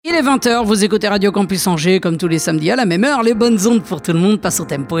est 20h, vous écoutez Radio Campus Angers comme tous les samedis à la même heure. Les bonnes ondes pour tout le monde passent au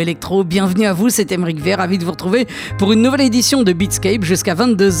tempo électro. Bienvenue à vous, c'est Émeric V, ravi de vous retrouver pour une nouvelle édition de Beatscape jusqu'à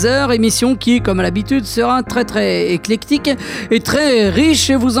 22h. Émission qui, comme à l'habitude, sera très très éclectique et très riche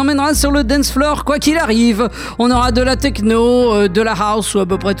et vous emmènera sur le dance floor quoi qu'il arrive. On aura de la techno, de la house ou à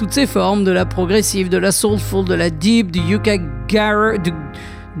peu près toutes ses formes, de la progressive, de la soulful, de la deep, du Yuka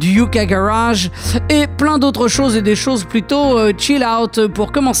Garage et plein d'autres choses et des choses plutôt chill out.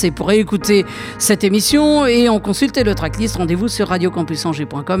 Pour commencer, pour écouter cette émission et en consulter le tracklist, rendez-vous sur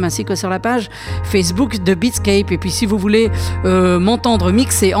radiocampusangers.com ainsi que sur la page Facebook de Beatscape. Et puis si vous voulez m'entendre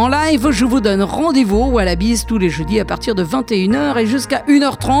mixer en live, je vous donne rendez-vous ou à la bise tous les jeudis à partir de 21h et jusqu'à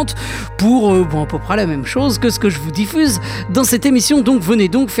 1h30 pour à peu près la même chose que ce que je vous diffuse dans cette émission. Donc venez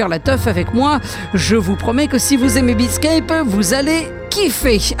donc faire la teuf avec moi. Je vous promets que si vous aimez Beatscape, vous allez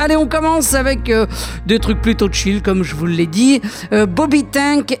kiffer. Allez, on commence avec des trucs plutôt chill, comme je vous l'ai dit. Bobby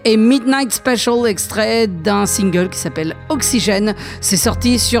Tank et Midnight Special, extrait d'un single qui s'appelle Oxygène. C'est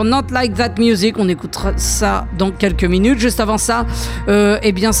sorti sur Not Like That Music. On écoutera ça dans quelques minutes. Juste avant ça,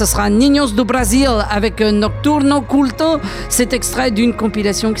 ça sera Niños do Brasil avec Nocturno Culto. C'est extrait d'une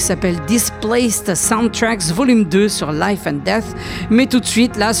compilation qui s'appelle Displaced Soundtracks Volume 2 sur Life and Death. Mais tout de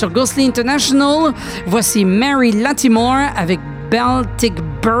suite, là, sur Ghostly International, voici Mary Latimore avec Baltic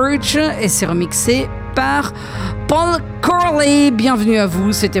Birch et c'est remixé par Paul Corley. Bienvenue à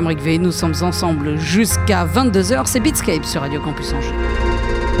vous, c'est Émeric V. Nous sommes ensemble jusqu'à 22h. C'est Beatscape sur Radio Campus Angers.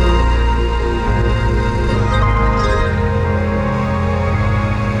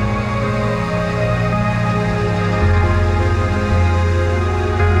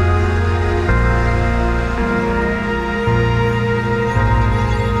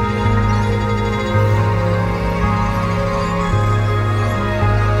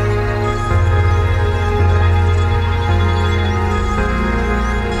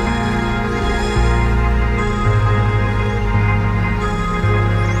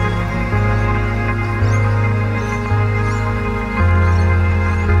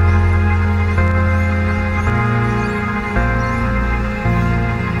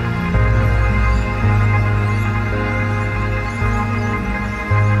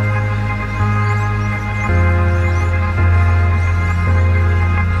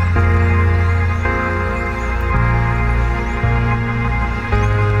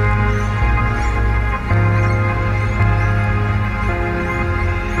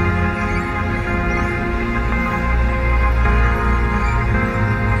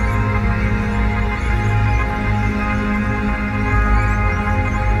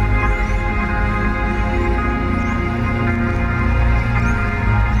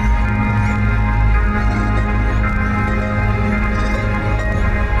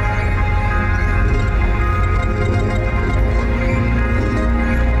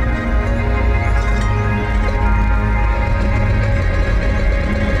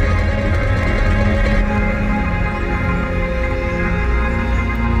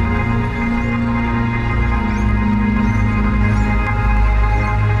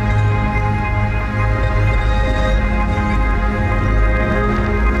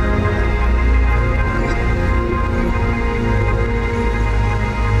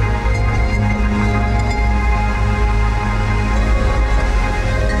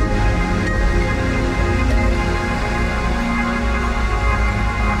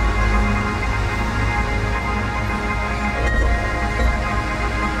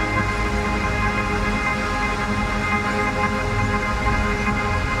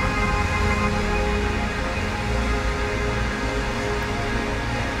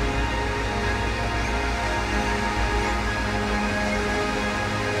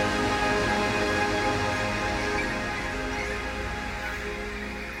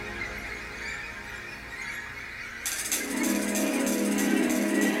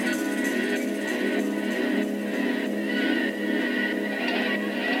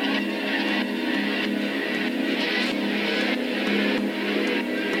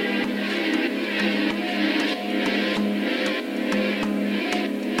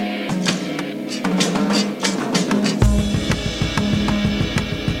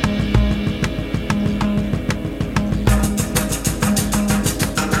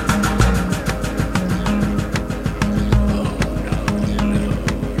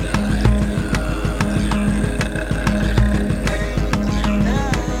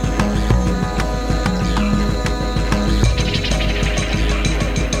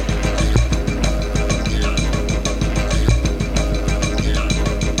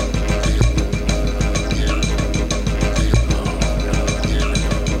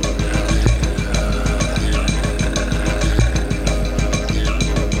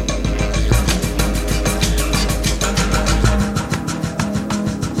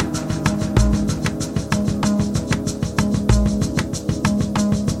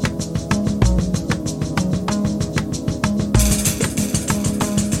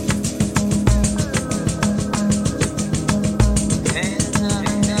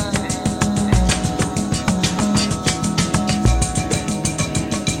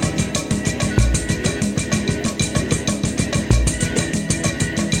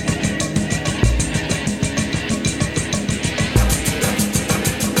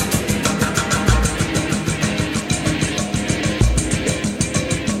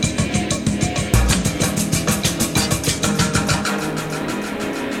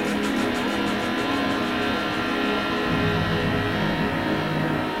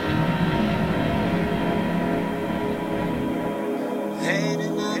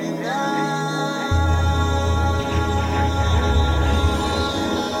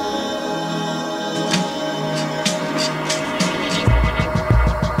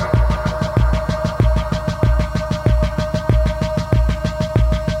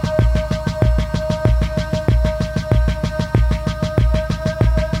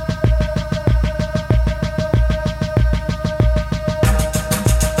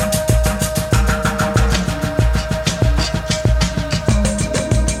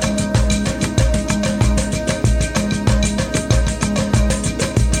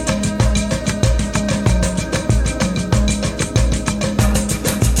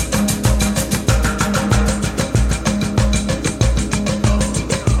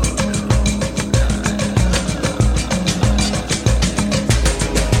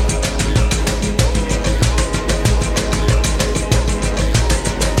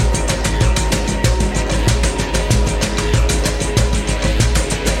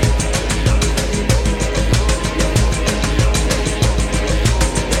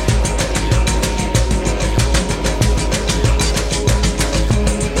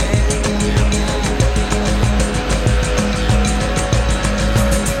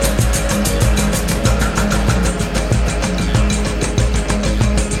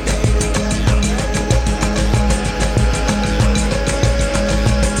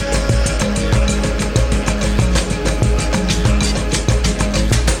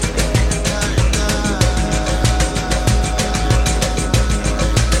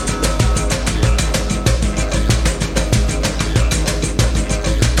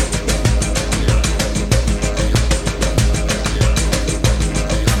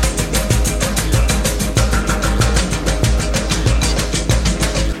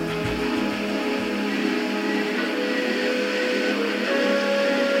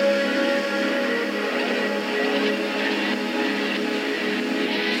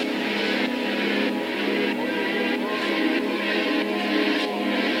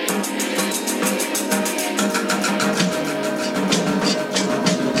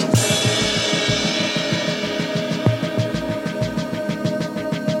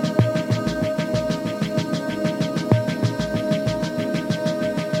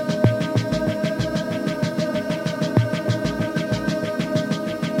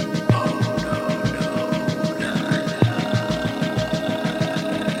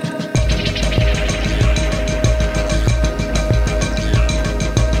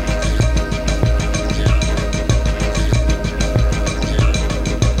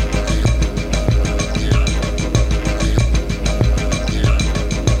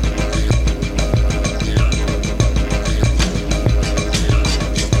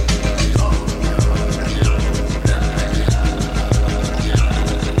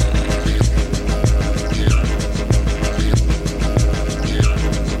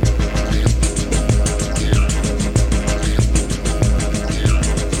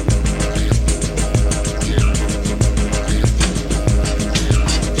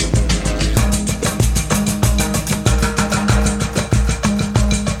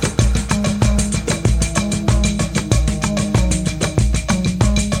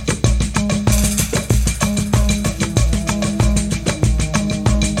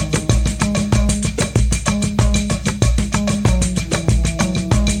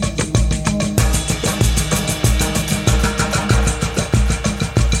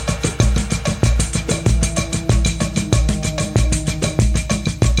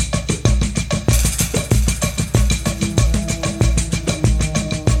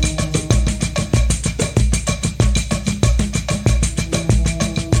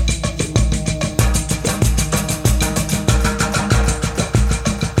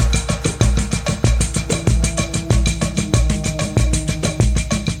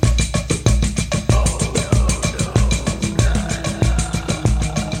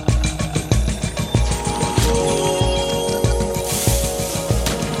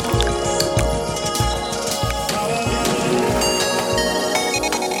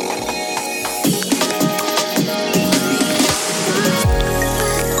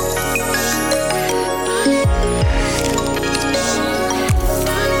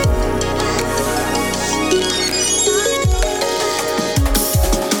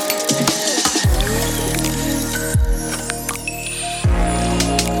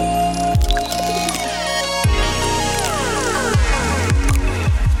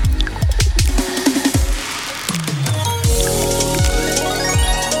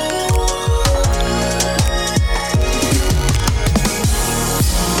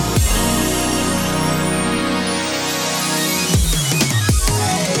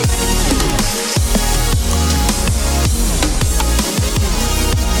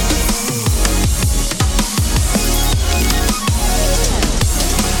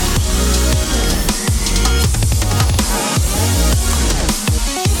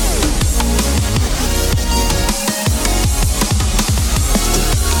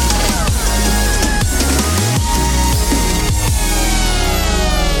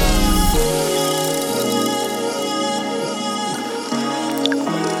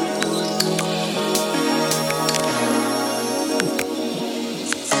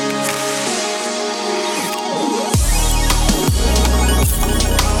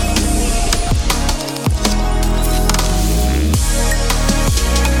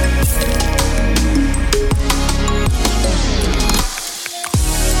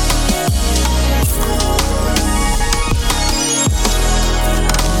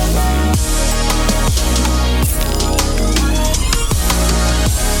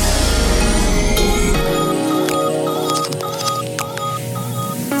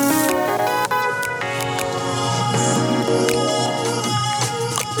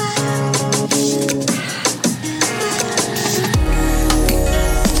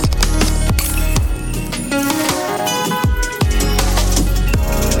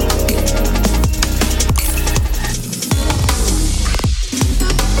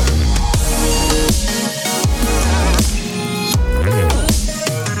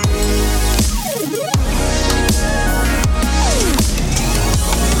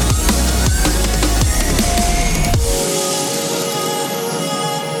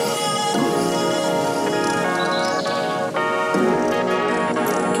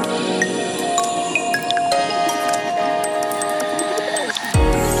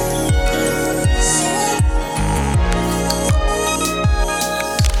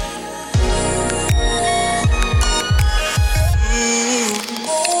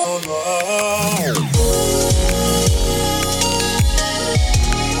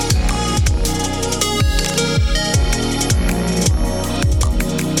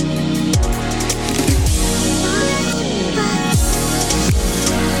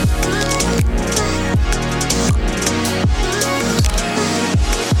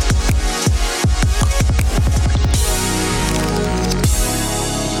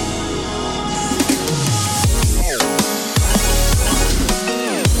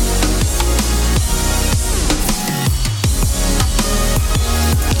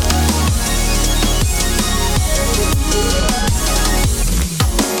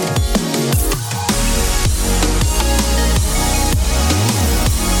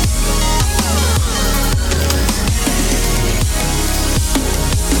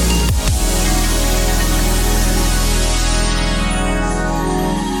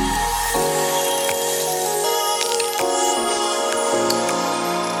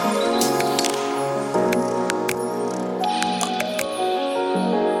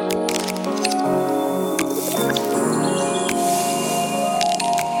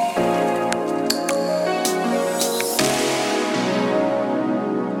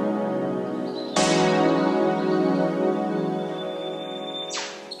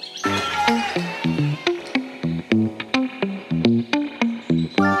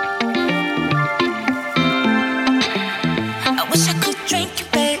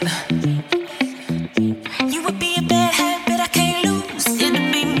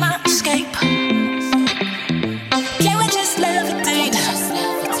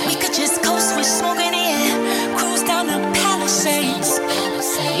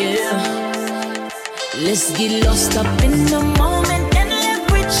 Let's get lost up in the moment and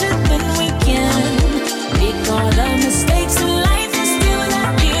live richer than we can. Make all the mistakes in life and still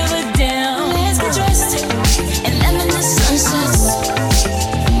not give a damn. Let's get dressed and live in the sunsets.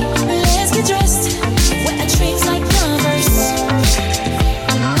 Let's get dressed, wear our dreams like Converse.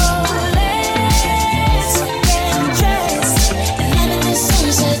 Oh, let's get dressed and live in the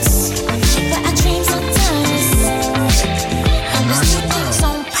sunsets. Wear our dreams like timeless. Let's do things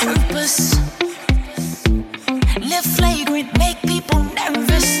on purpose. Live flagrant, make people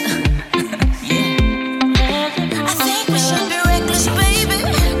nervous. Yeah. I think we should be reckless, baby.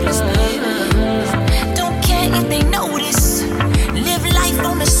 Don't care if they notice. Live life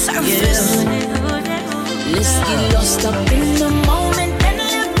on the surface. Let's get lost up in the moment and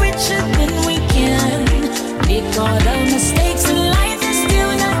live richer than we can. Make all the mistakes in life and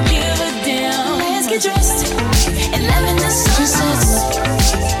still not give a damn. Let's get dressed and live in the sunsets.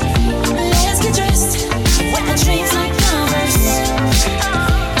 Let's get dressed, wear our dreams like Converse. Oh,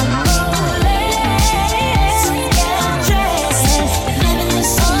 let's get dressed and live in the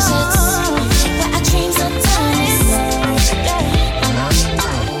sunsets. Wear our dreams like timeless.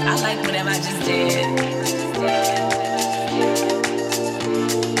 I like whatever I just did.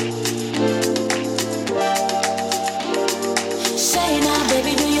 Say now,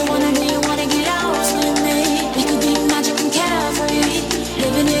 baby, do you wanna get out with me? We could be magic and carefree,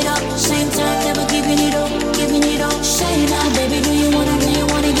 living it up, same time, never giving it up, giving it up. Say now, baby, do you wanna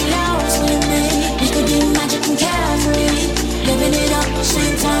get out with me? We could be magic and carefree, living it up,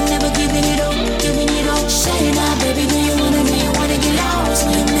 same time, never giving it up, giving it up. Say now, baby, do you wanna get out with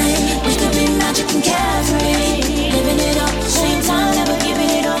me? We could be magic and carefree, living it up, same time, never giving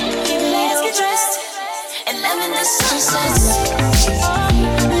it up, giving it up. Let's get dressed and live in the sunsets.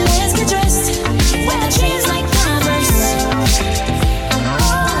 Let's get dressed, wear our dreams like Converse.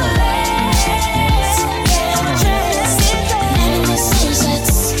 Oh, let's get dressed, live in the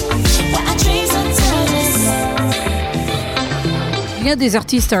sunsets, wear our dreams like timeless. Il y a des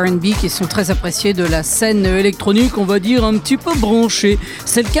artistes R&B qui sont très appréciés de la scène électronique, on va dire un petit peu branchée.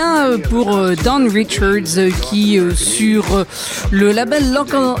 C'est le cas pour Don Richards qui, sur le label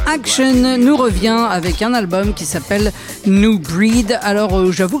Local Action, nous revient avec un album qui s'appelle New Breed. Alors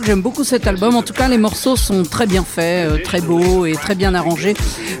j'avoue que j'aime beaucoup cet album. En tout cas, les morceaux sont très bien faits, très beaux et très bien arrangés.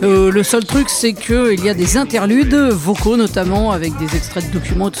 Le seul truc, c'est qu'il y a des interludes vocaux, notamment avec des extraits de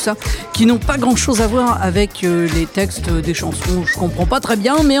documents et tout ça, qui n'ont pas grand-chose à voir avec les textes des chansons. Je comprends pas très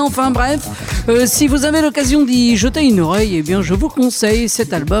bien, mais enfin bref, si vous avez l'occasion d'y jeter une oreille, eh bien je vous conseille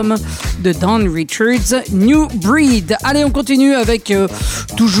cet album de Don Richards, New Breed. Allez, on continue avec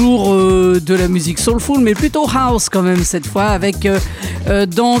toujours de la musique soulful, mais plutôt house quand même cette fois, avec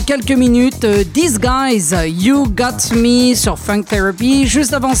dans quelques minutes These Guys, You Got Me sur Funk Therapy.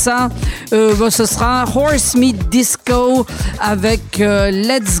 Juste avant ça, ce sera Horse Meat Disco avec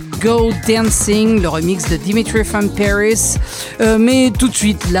Let's Go Dancing, le remix de Dimitri from Paris. Mais tout de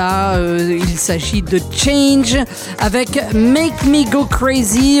suite là, il s'agit de Change avec Make Me Go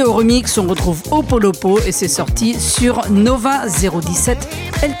Crazy. Au remix, on retrouve Opolopo et c'est sorti sur Nova 017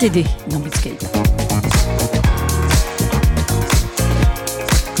 LTD dans Beatscape.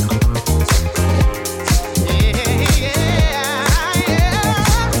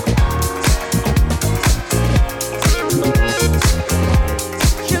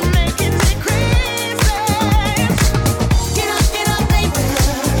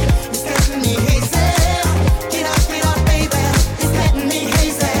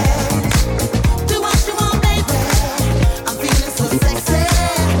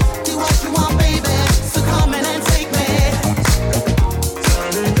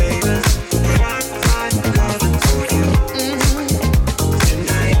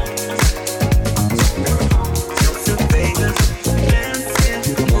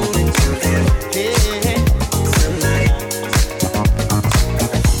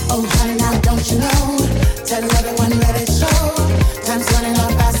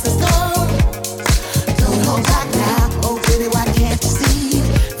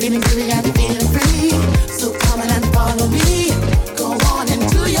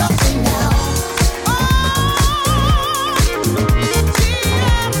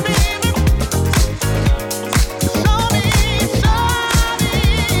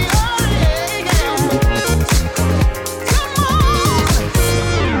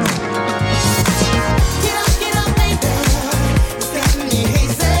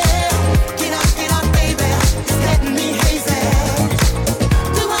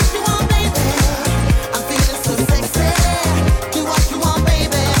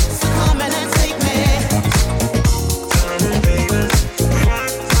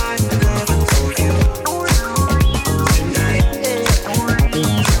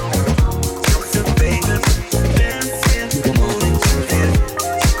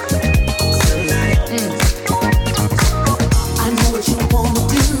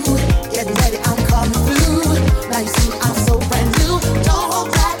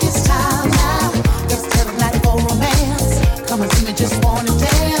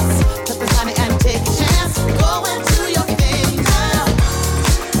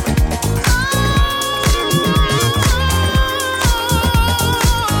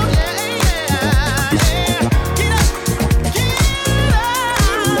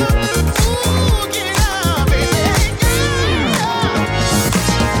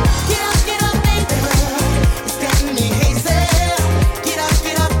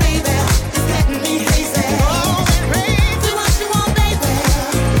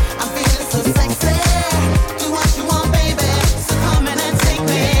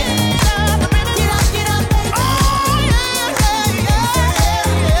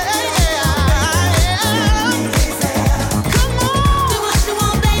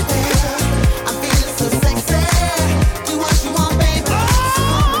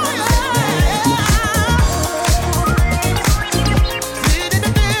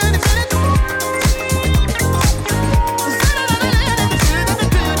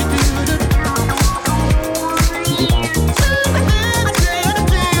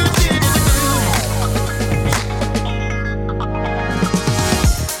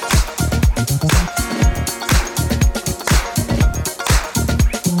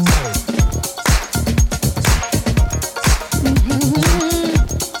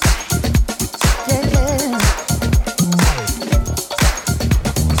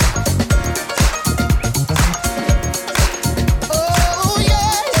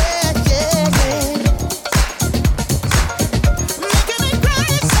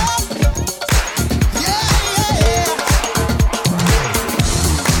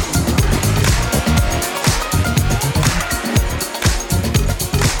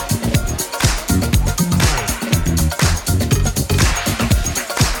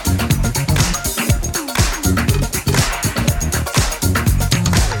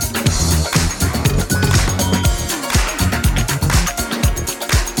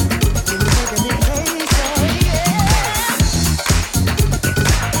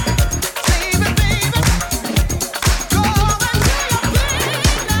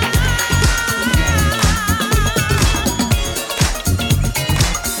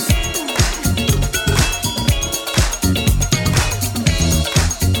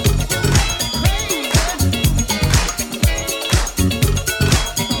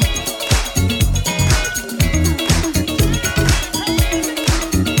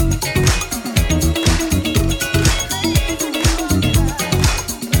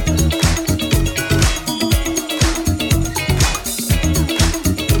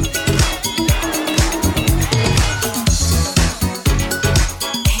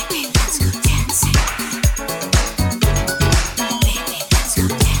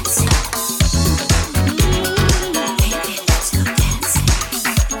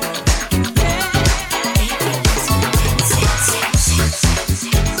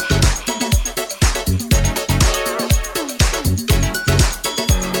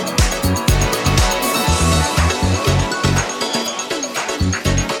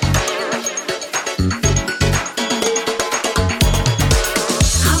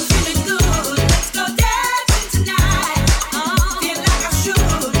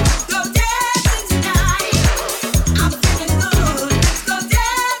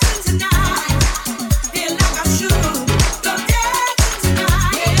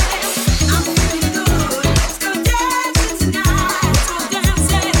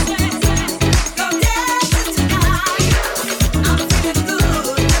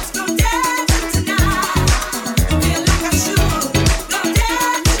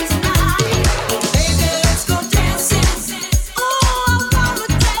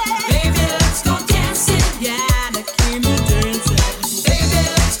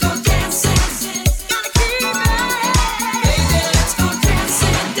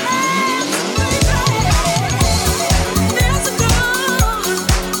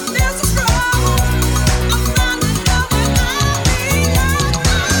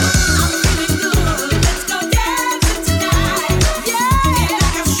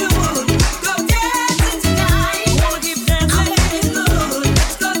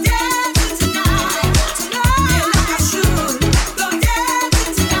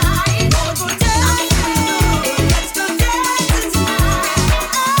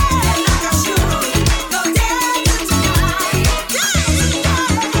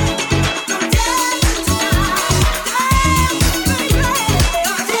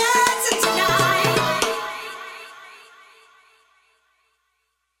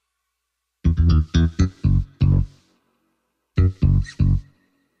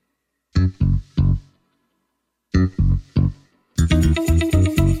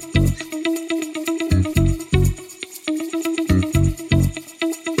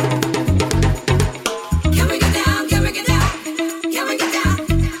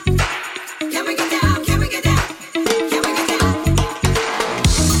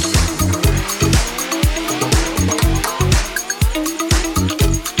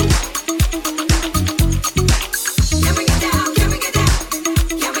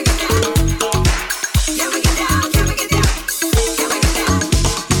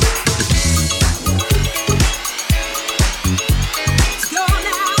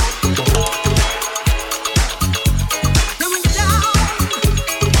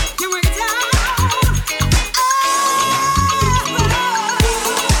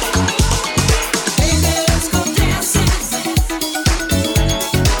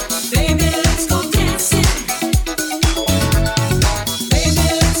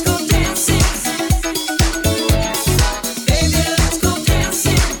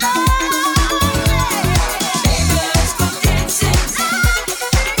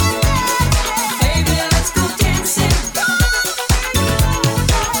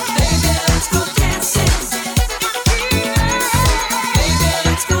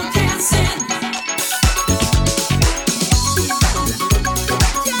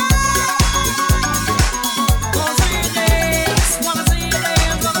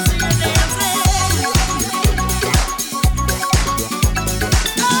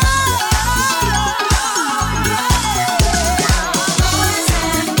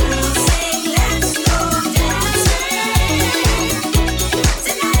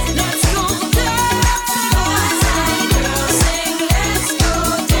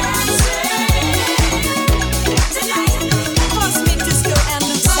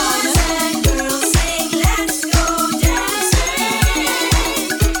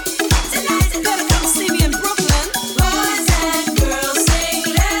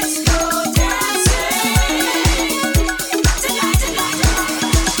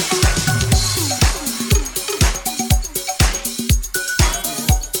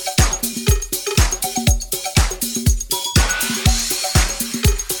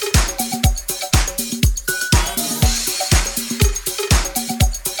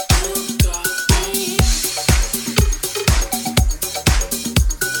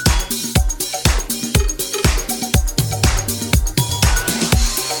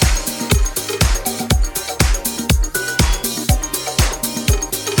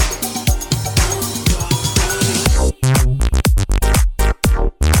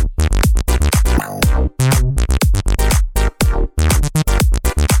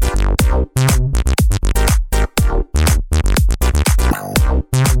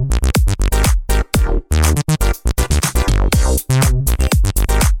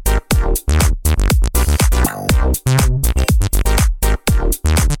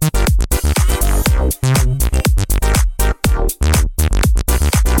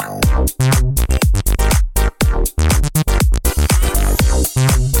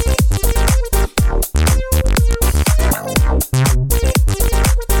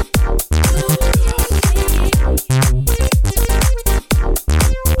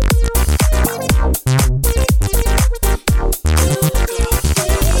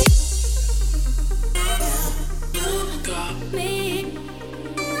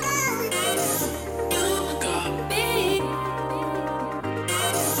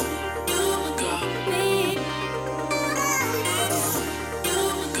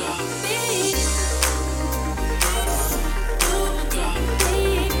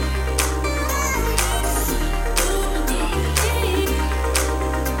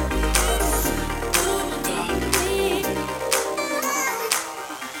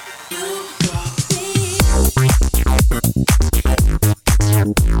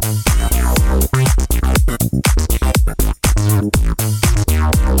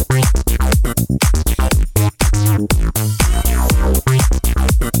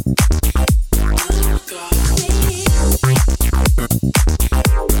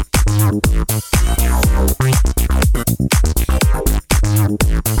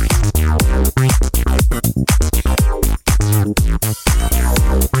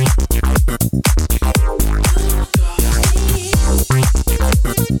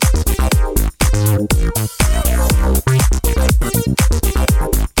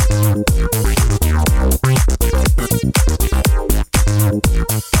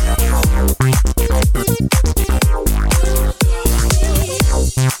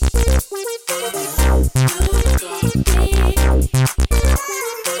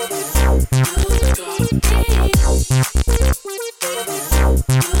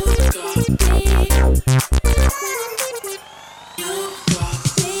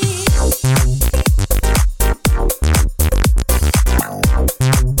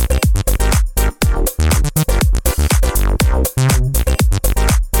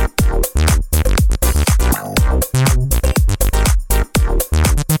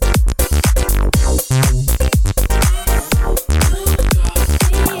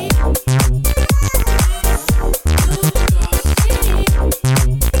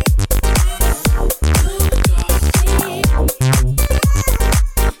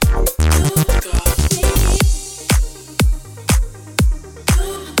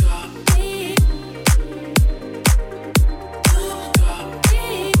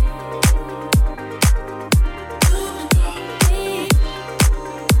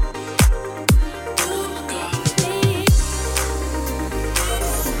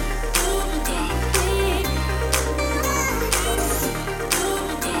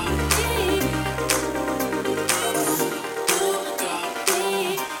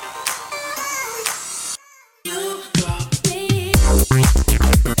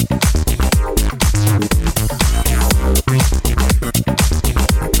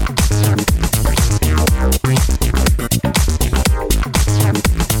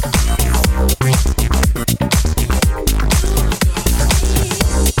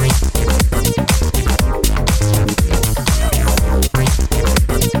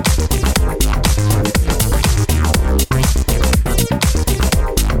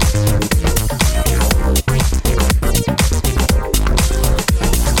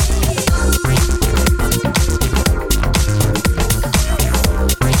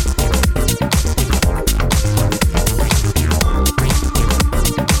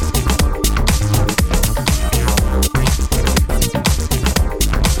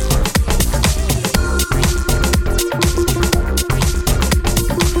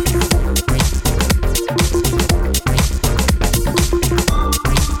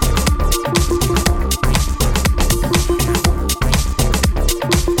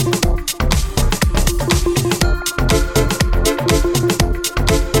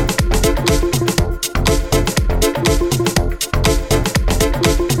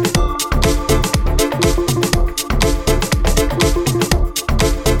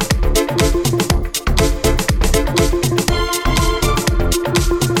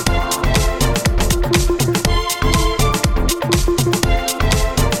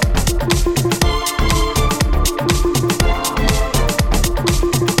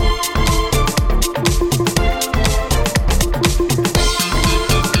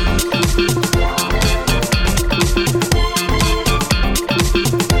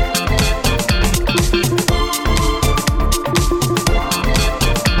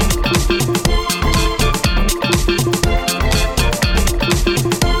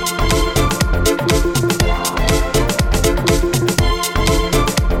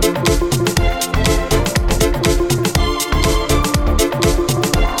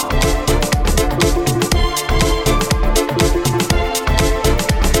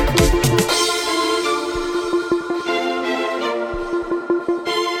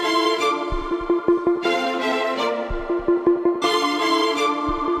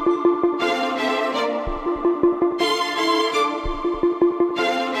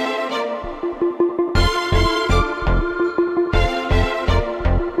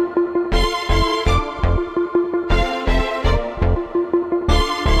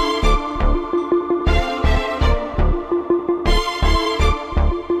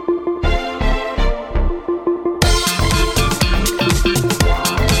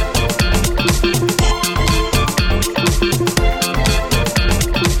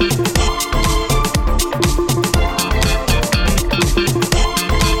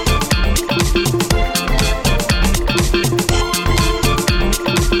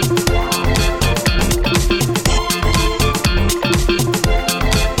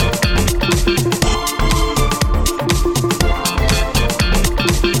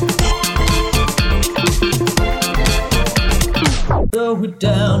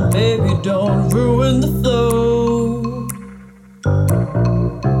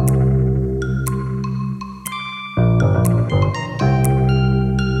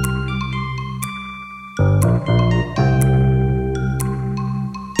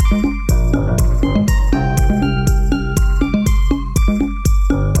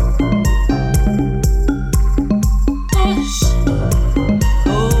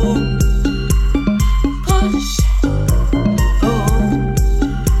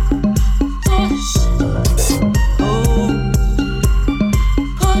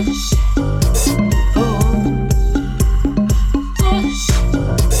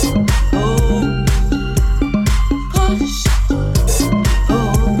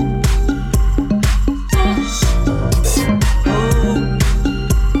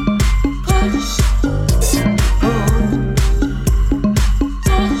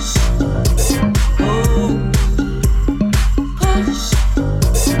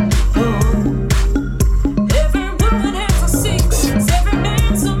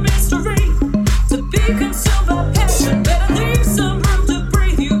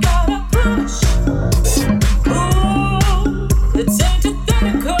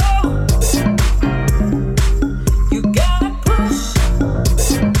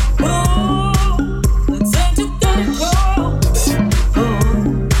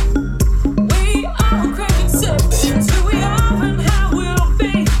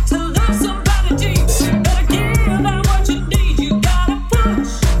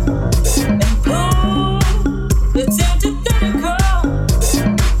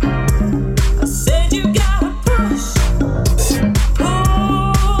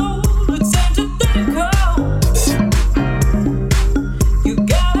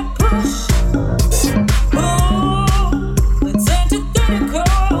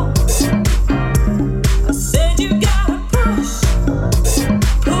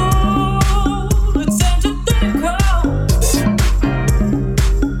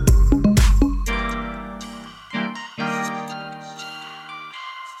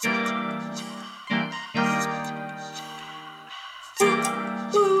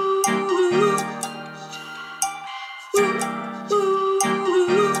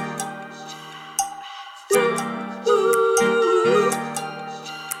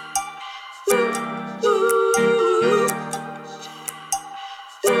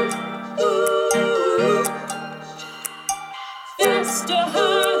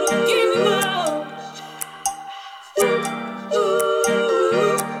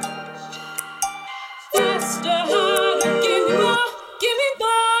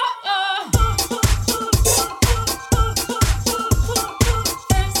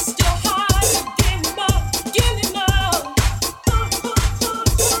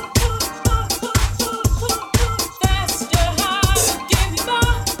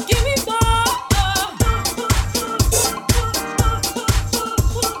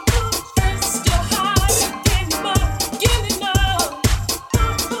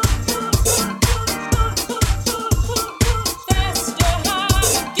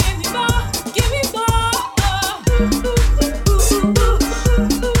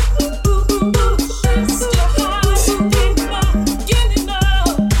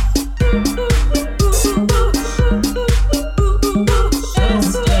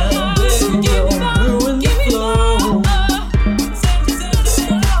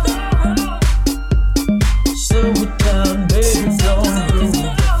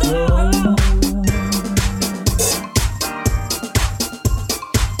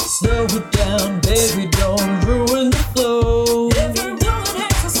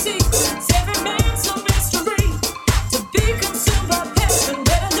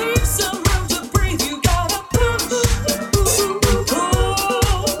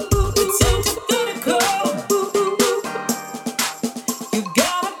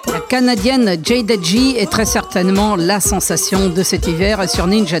 canadienne Jada G est très certainement la sensation de cet hiver sur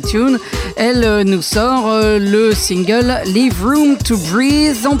Ninja Tune. Elle nous sort le single Leave Room to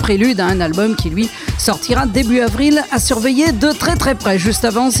Breathe en prélude à un album qui lui sortira début avril, à surveiller de très très près. Juste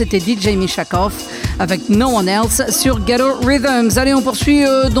avant, c'était DJ Mishakoff avec No One Else sur Ghetto Rhythms. Allez, on poursuit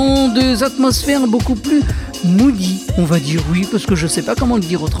dans des atmosphères beaucoup plus moody, on va dire, oui, parce que je sais pas comment le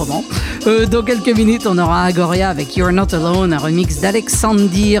dire autrement. Dans quelques minutes, on aura Agoria avec You're Not Alone, un remix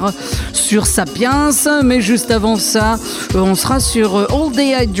d'Alexandir sur Sapiens. Mais juste avant ça, on sera sur All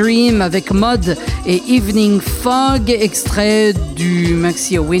Day I Dream avec Mod et Evening Fog, extrait du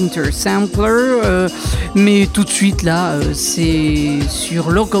Maxi Winter Sampler. Mais tout de suite, là, c'est sur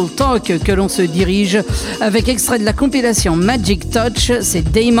Local Talk que l'on se dirige avec extrait de la compilation Magic Touch. C'est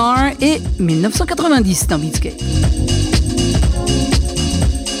Daymar et 1990 dans Beatscape.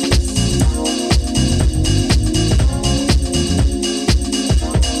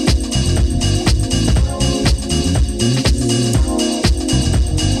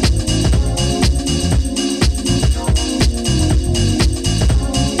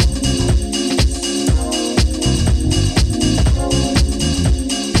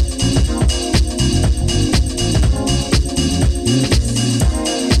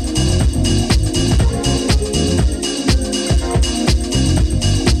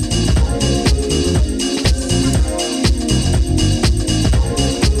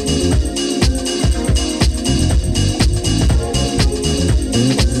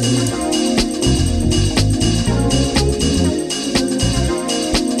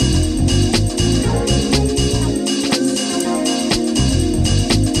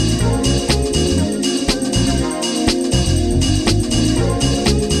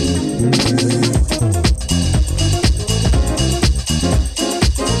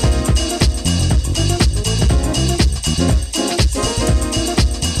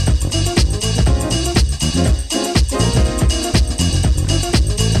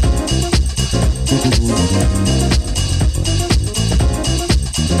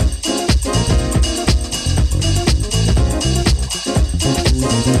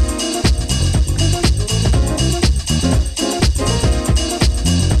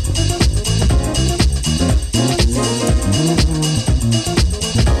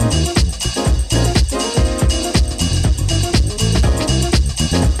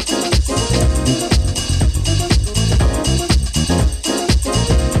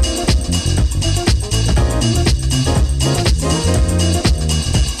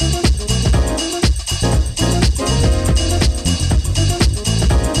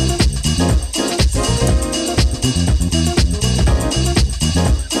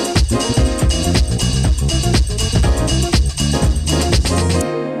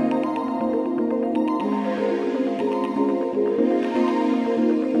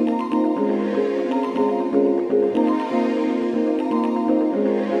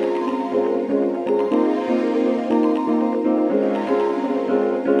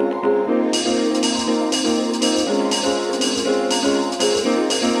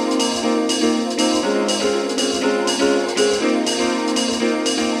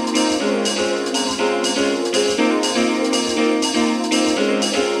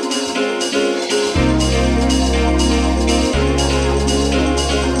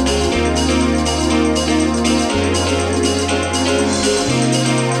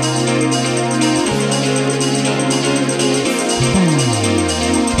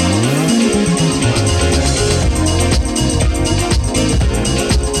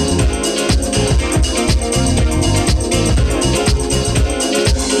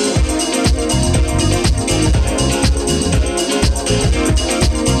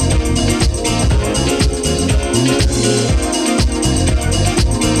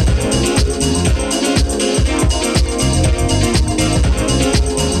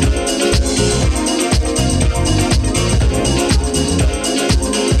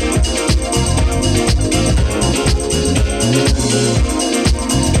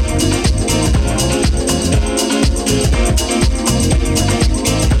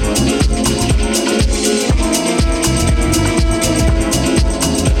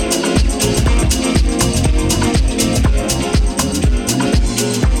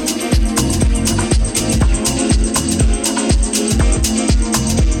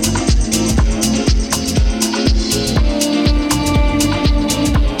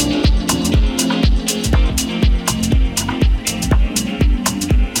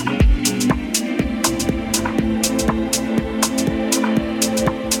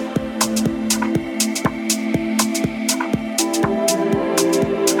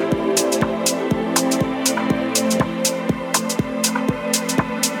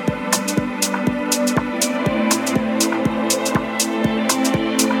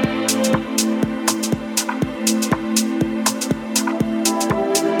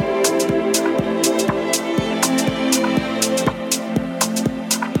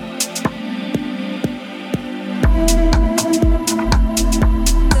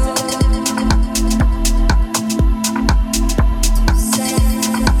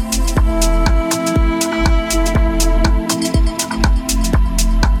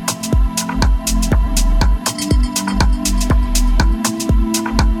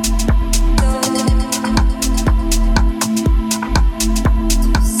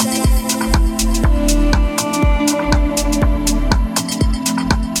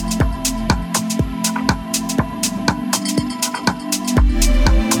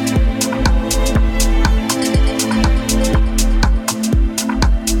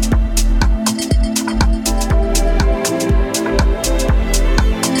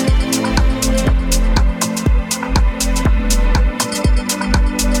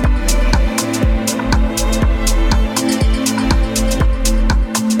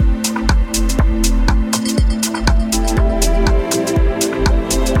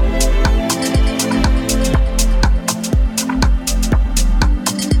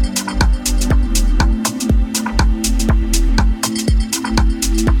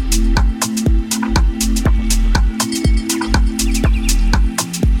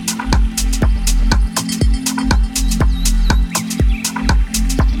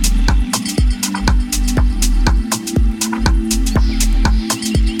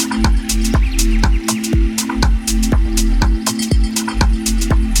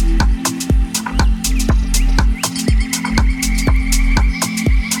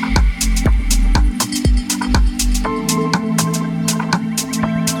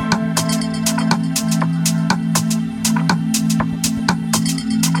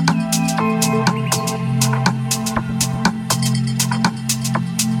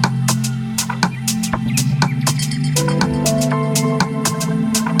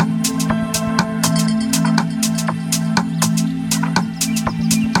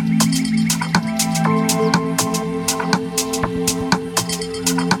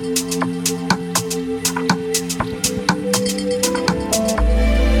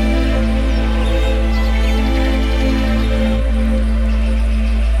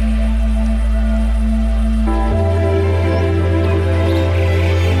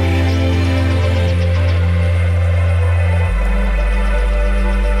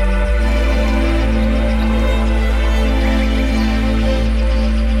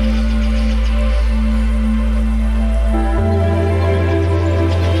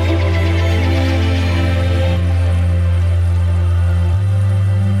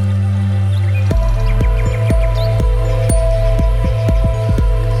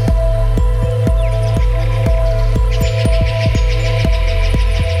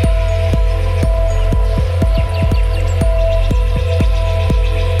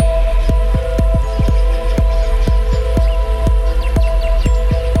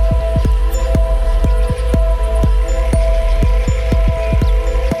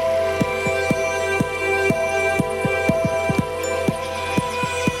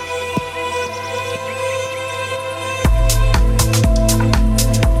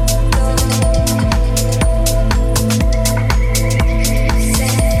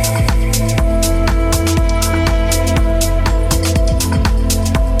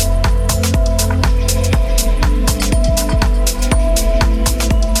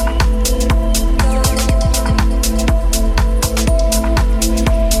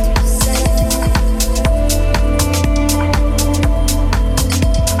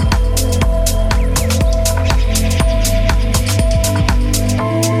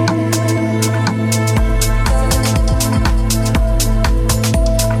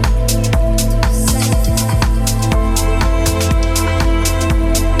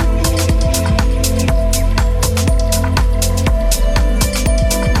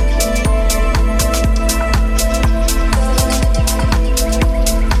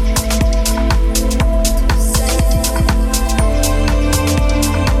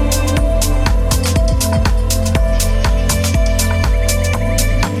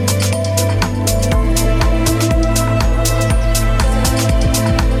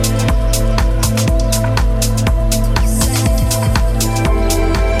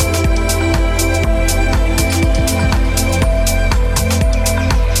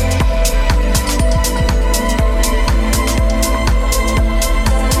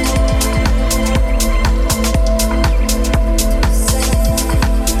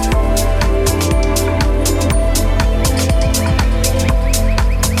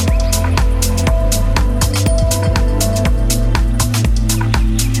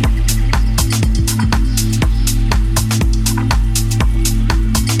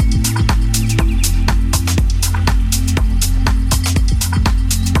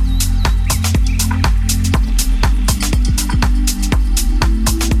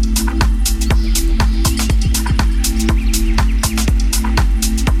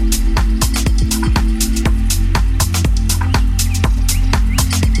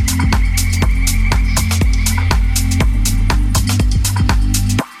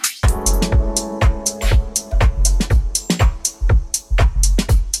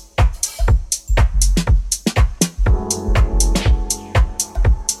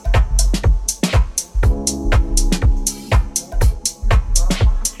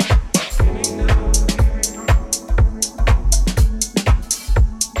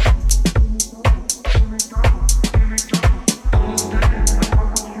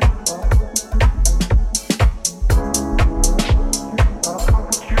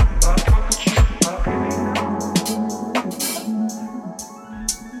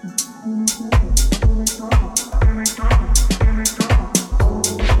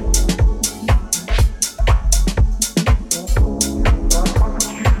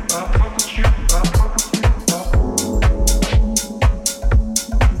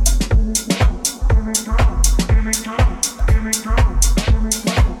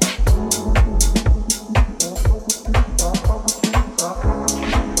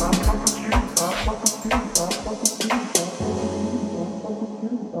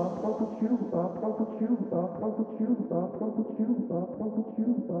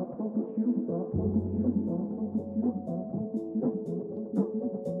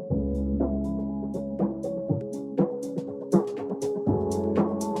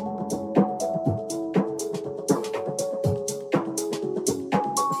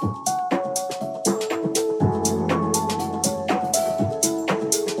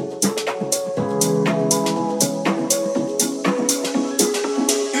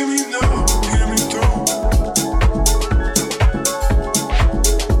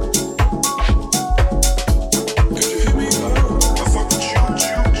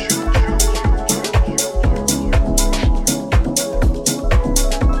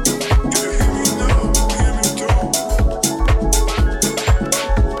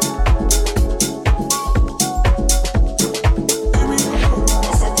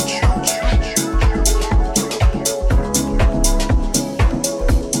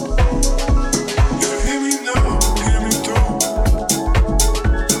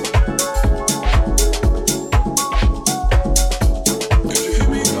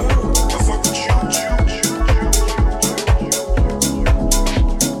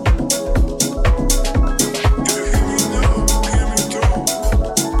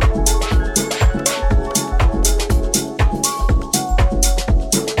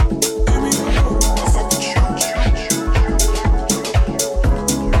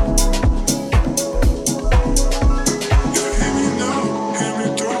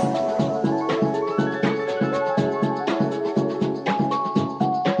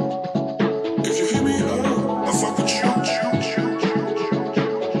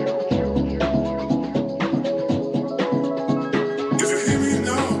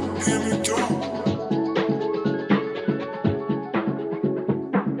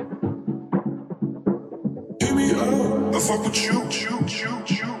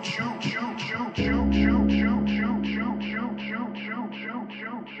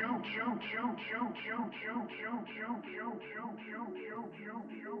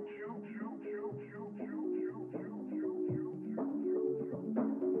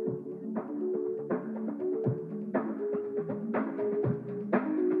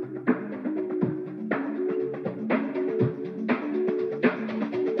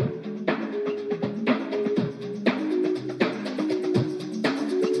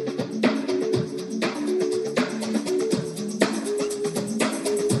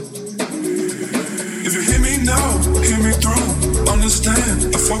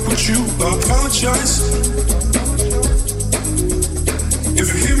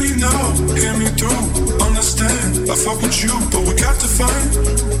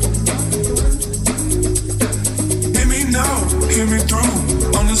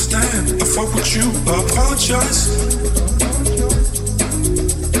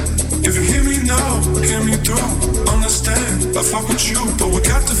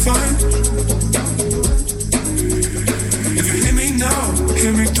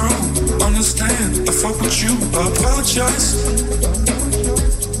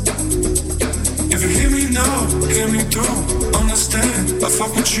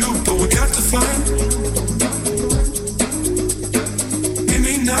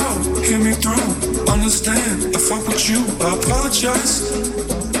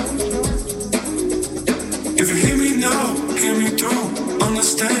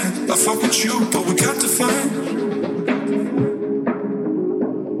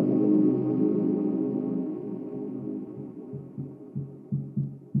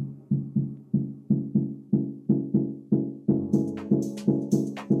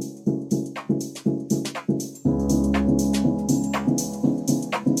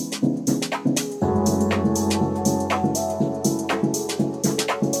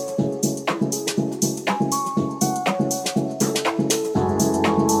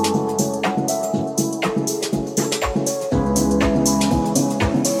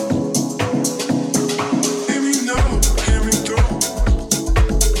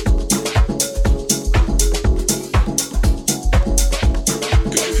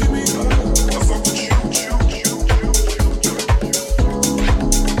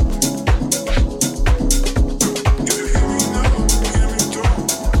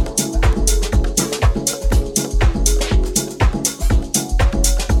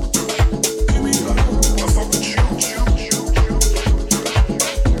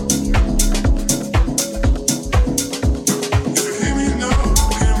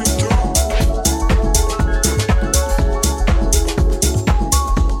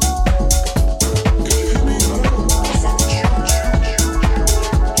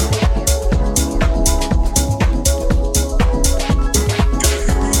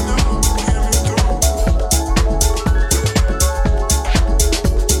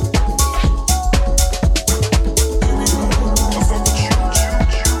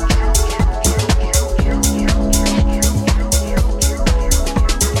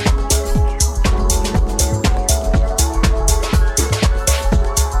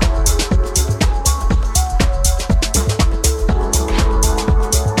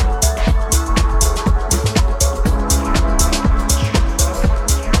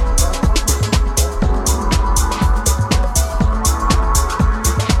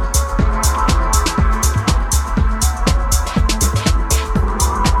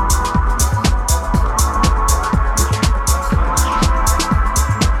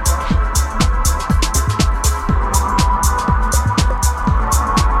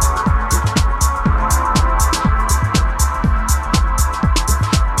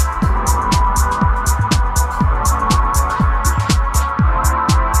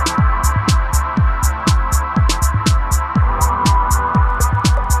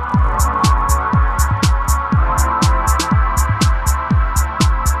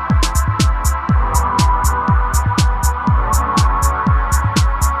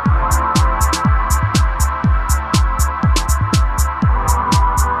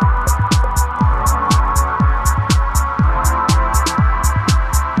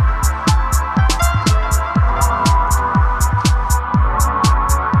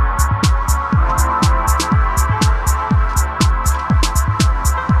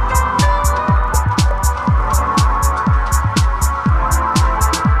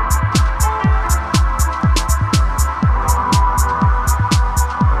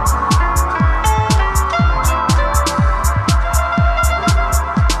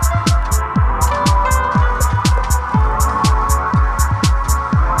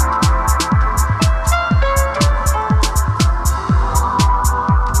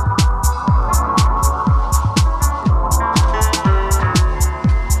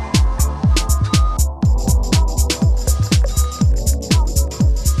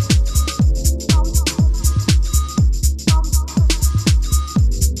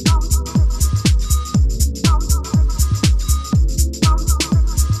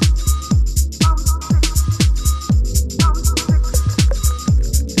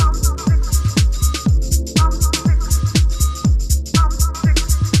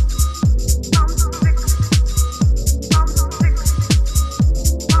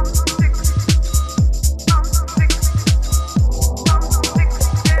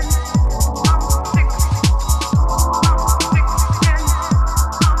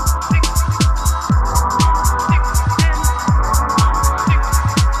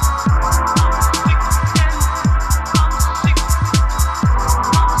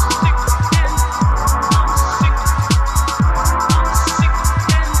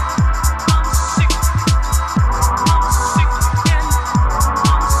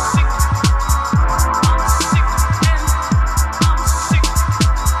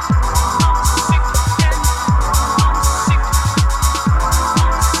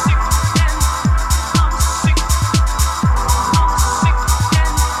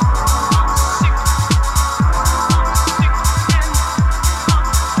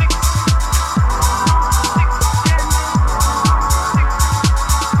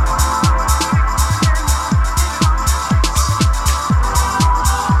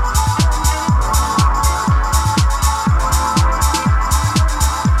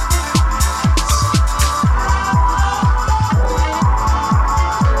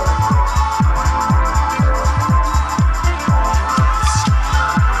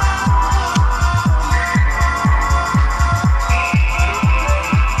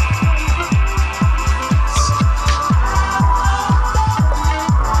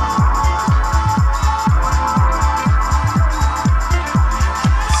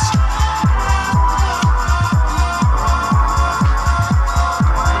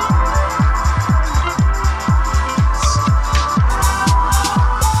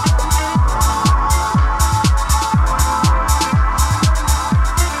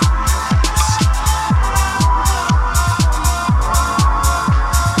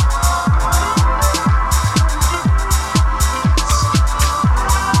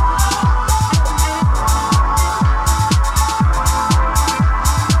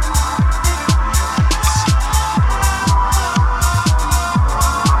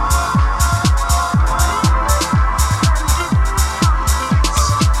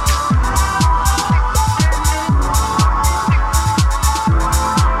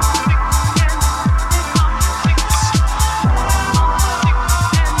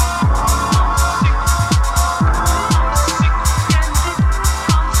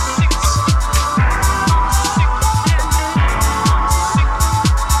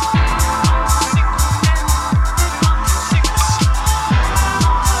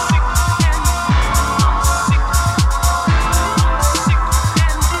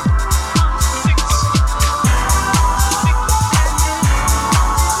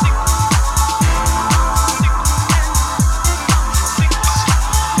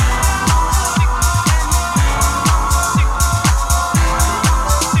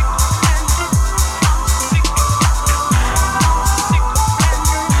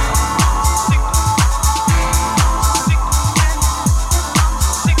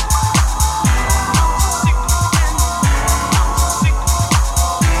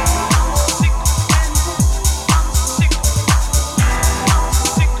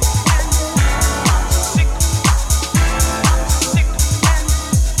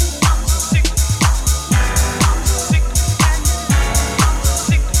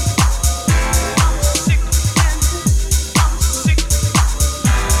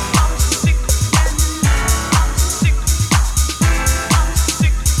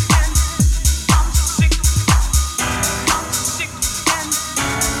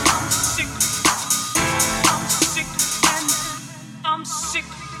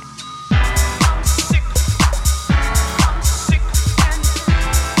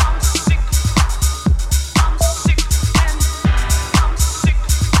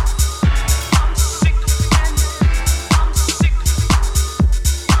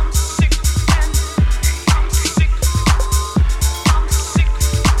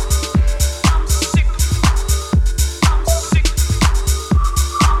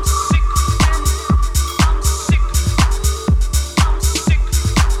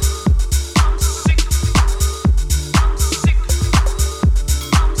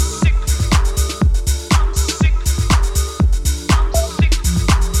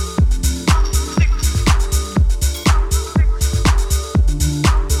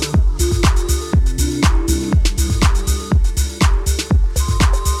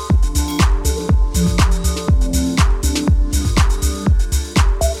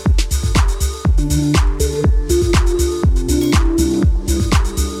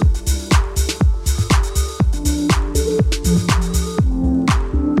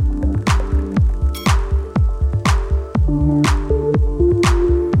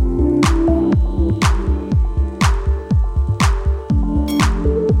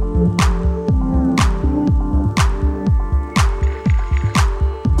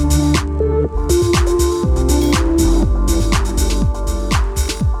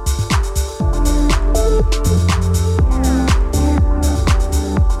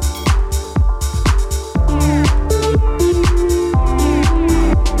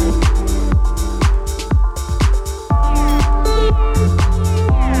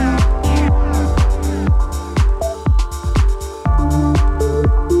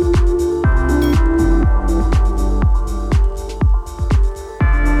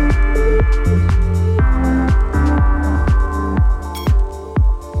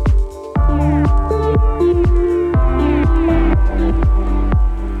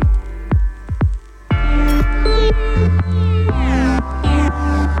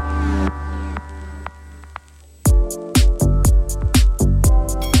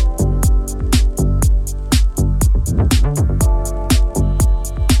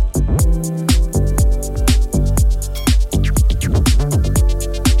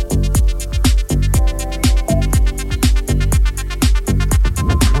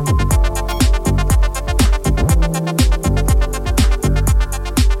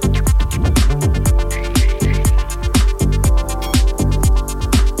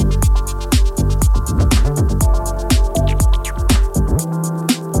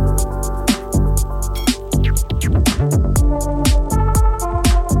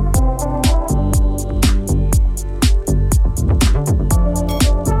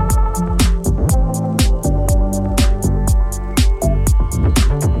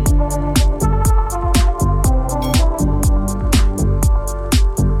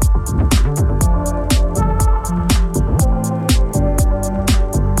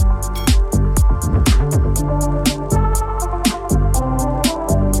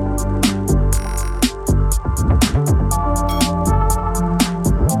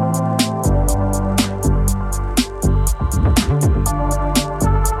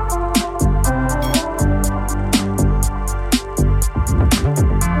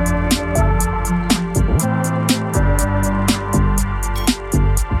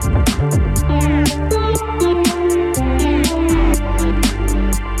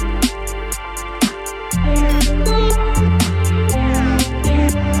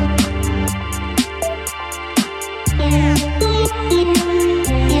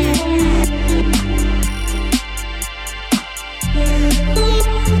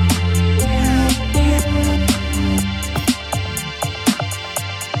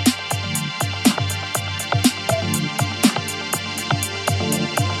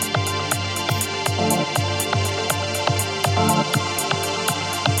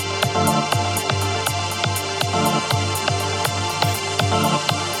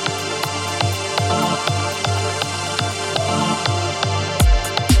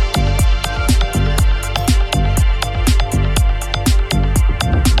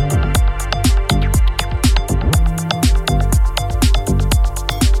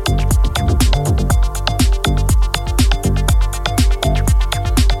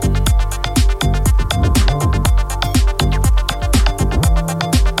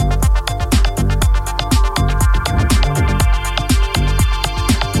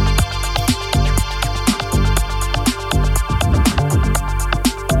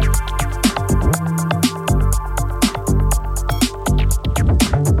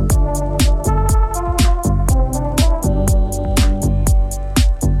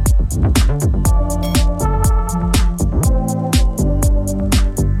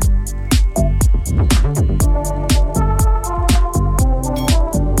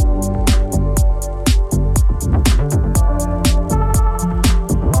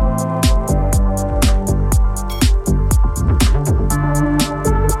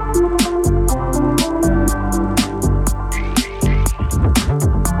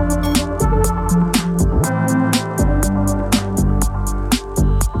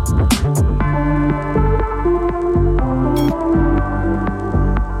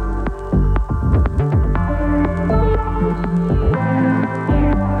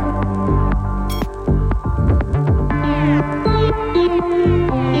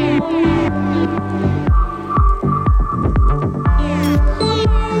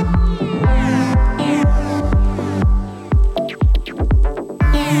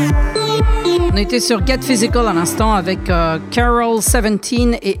 On était sur Get Physical à l'instant avec Carol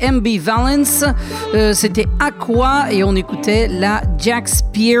 17 et MB Valence. C'était Aqua et on écoutait la Jack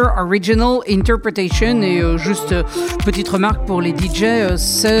Spear Original Interpretation. Et juste petite remarque pour les DJ,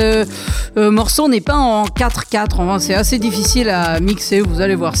 ce morceau n'est pas en 4/4. C'est assez difficile à mixer. Vous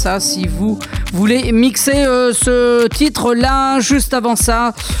allez voir ça si vous voulez mixer ce titre-là. Juste avant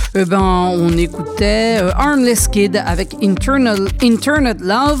ça, on écoutait Armless Kid avec Internet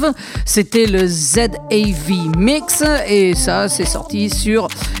Love. C'était le ZAV Mix et ça, c'est sorti sur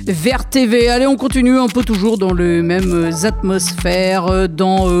VRTV. Allez, on continue un peu toujours dans les mêmes atmosphères.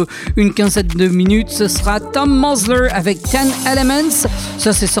 Dans une quinzaine de minutes, ce sera Tom Mosler avec 10 Elements.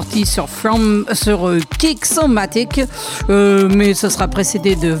 Ça, c'est sorti sur Kicksomatic. Mais ce sera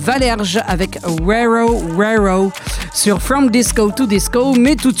précédé de Valerge avec Raro sur From Disco to Disco.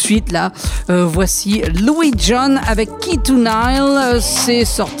 Mais tout de suite, là, voici Louis John avec Key to Nile. C'est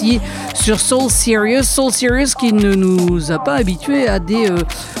sorti sur Soul Serious qui ne nous a pas habitués à des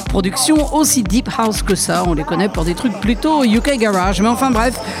productions aussi deep house que ça. On les connaît pour des trucs plutôt UK Garage. Mais enfin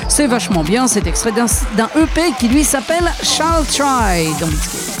bref, c'est vachement bien. C'est extrait d'un EP qui lui s'appelle Shall Try dans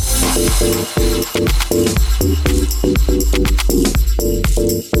Beatscape.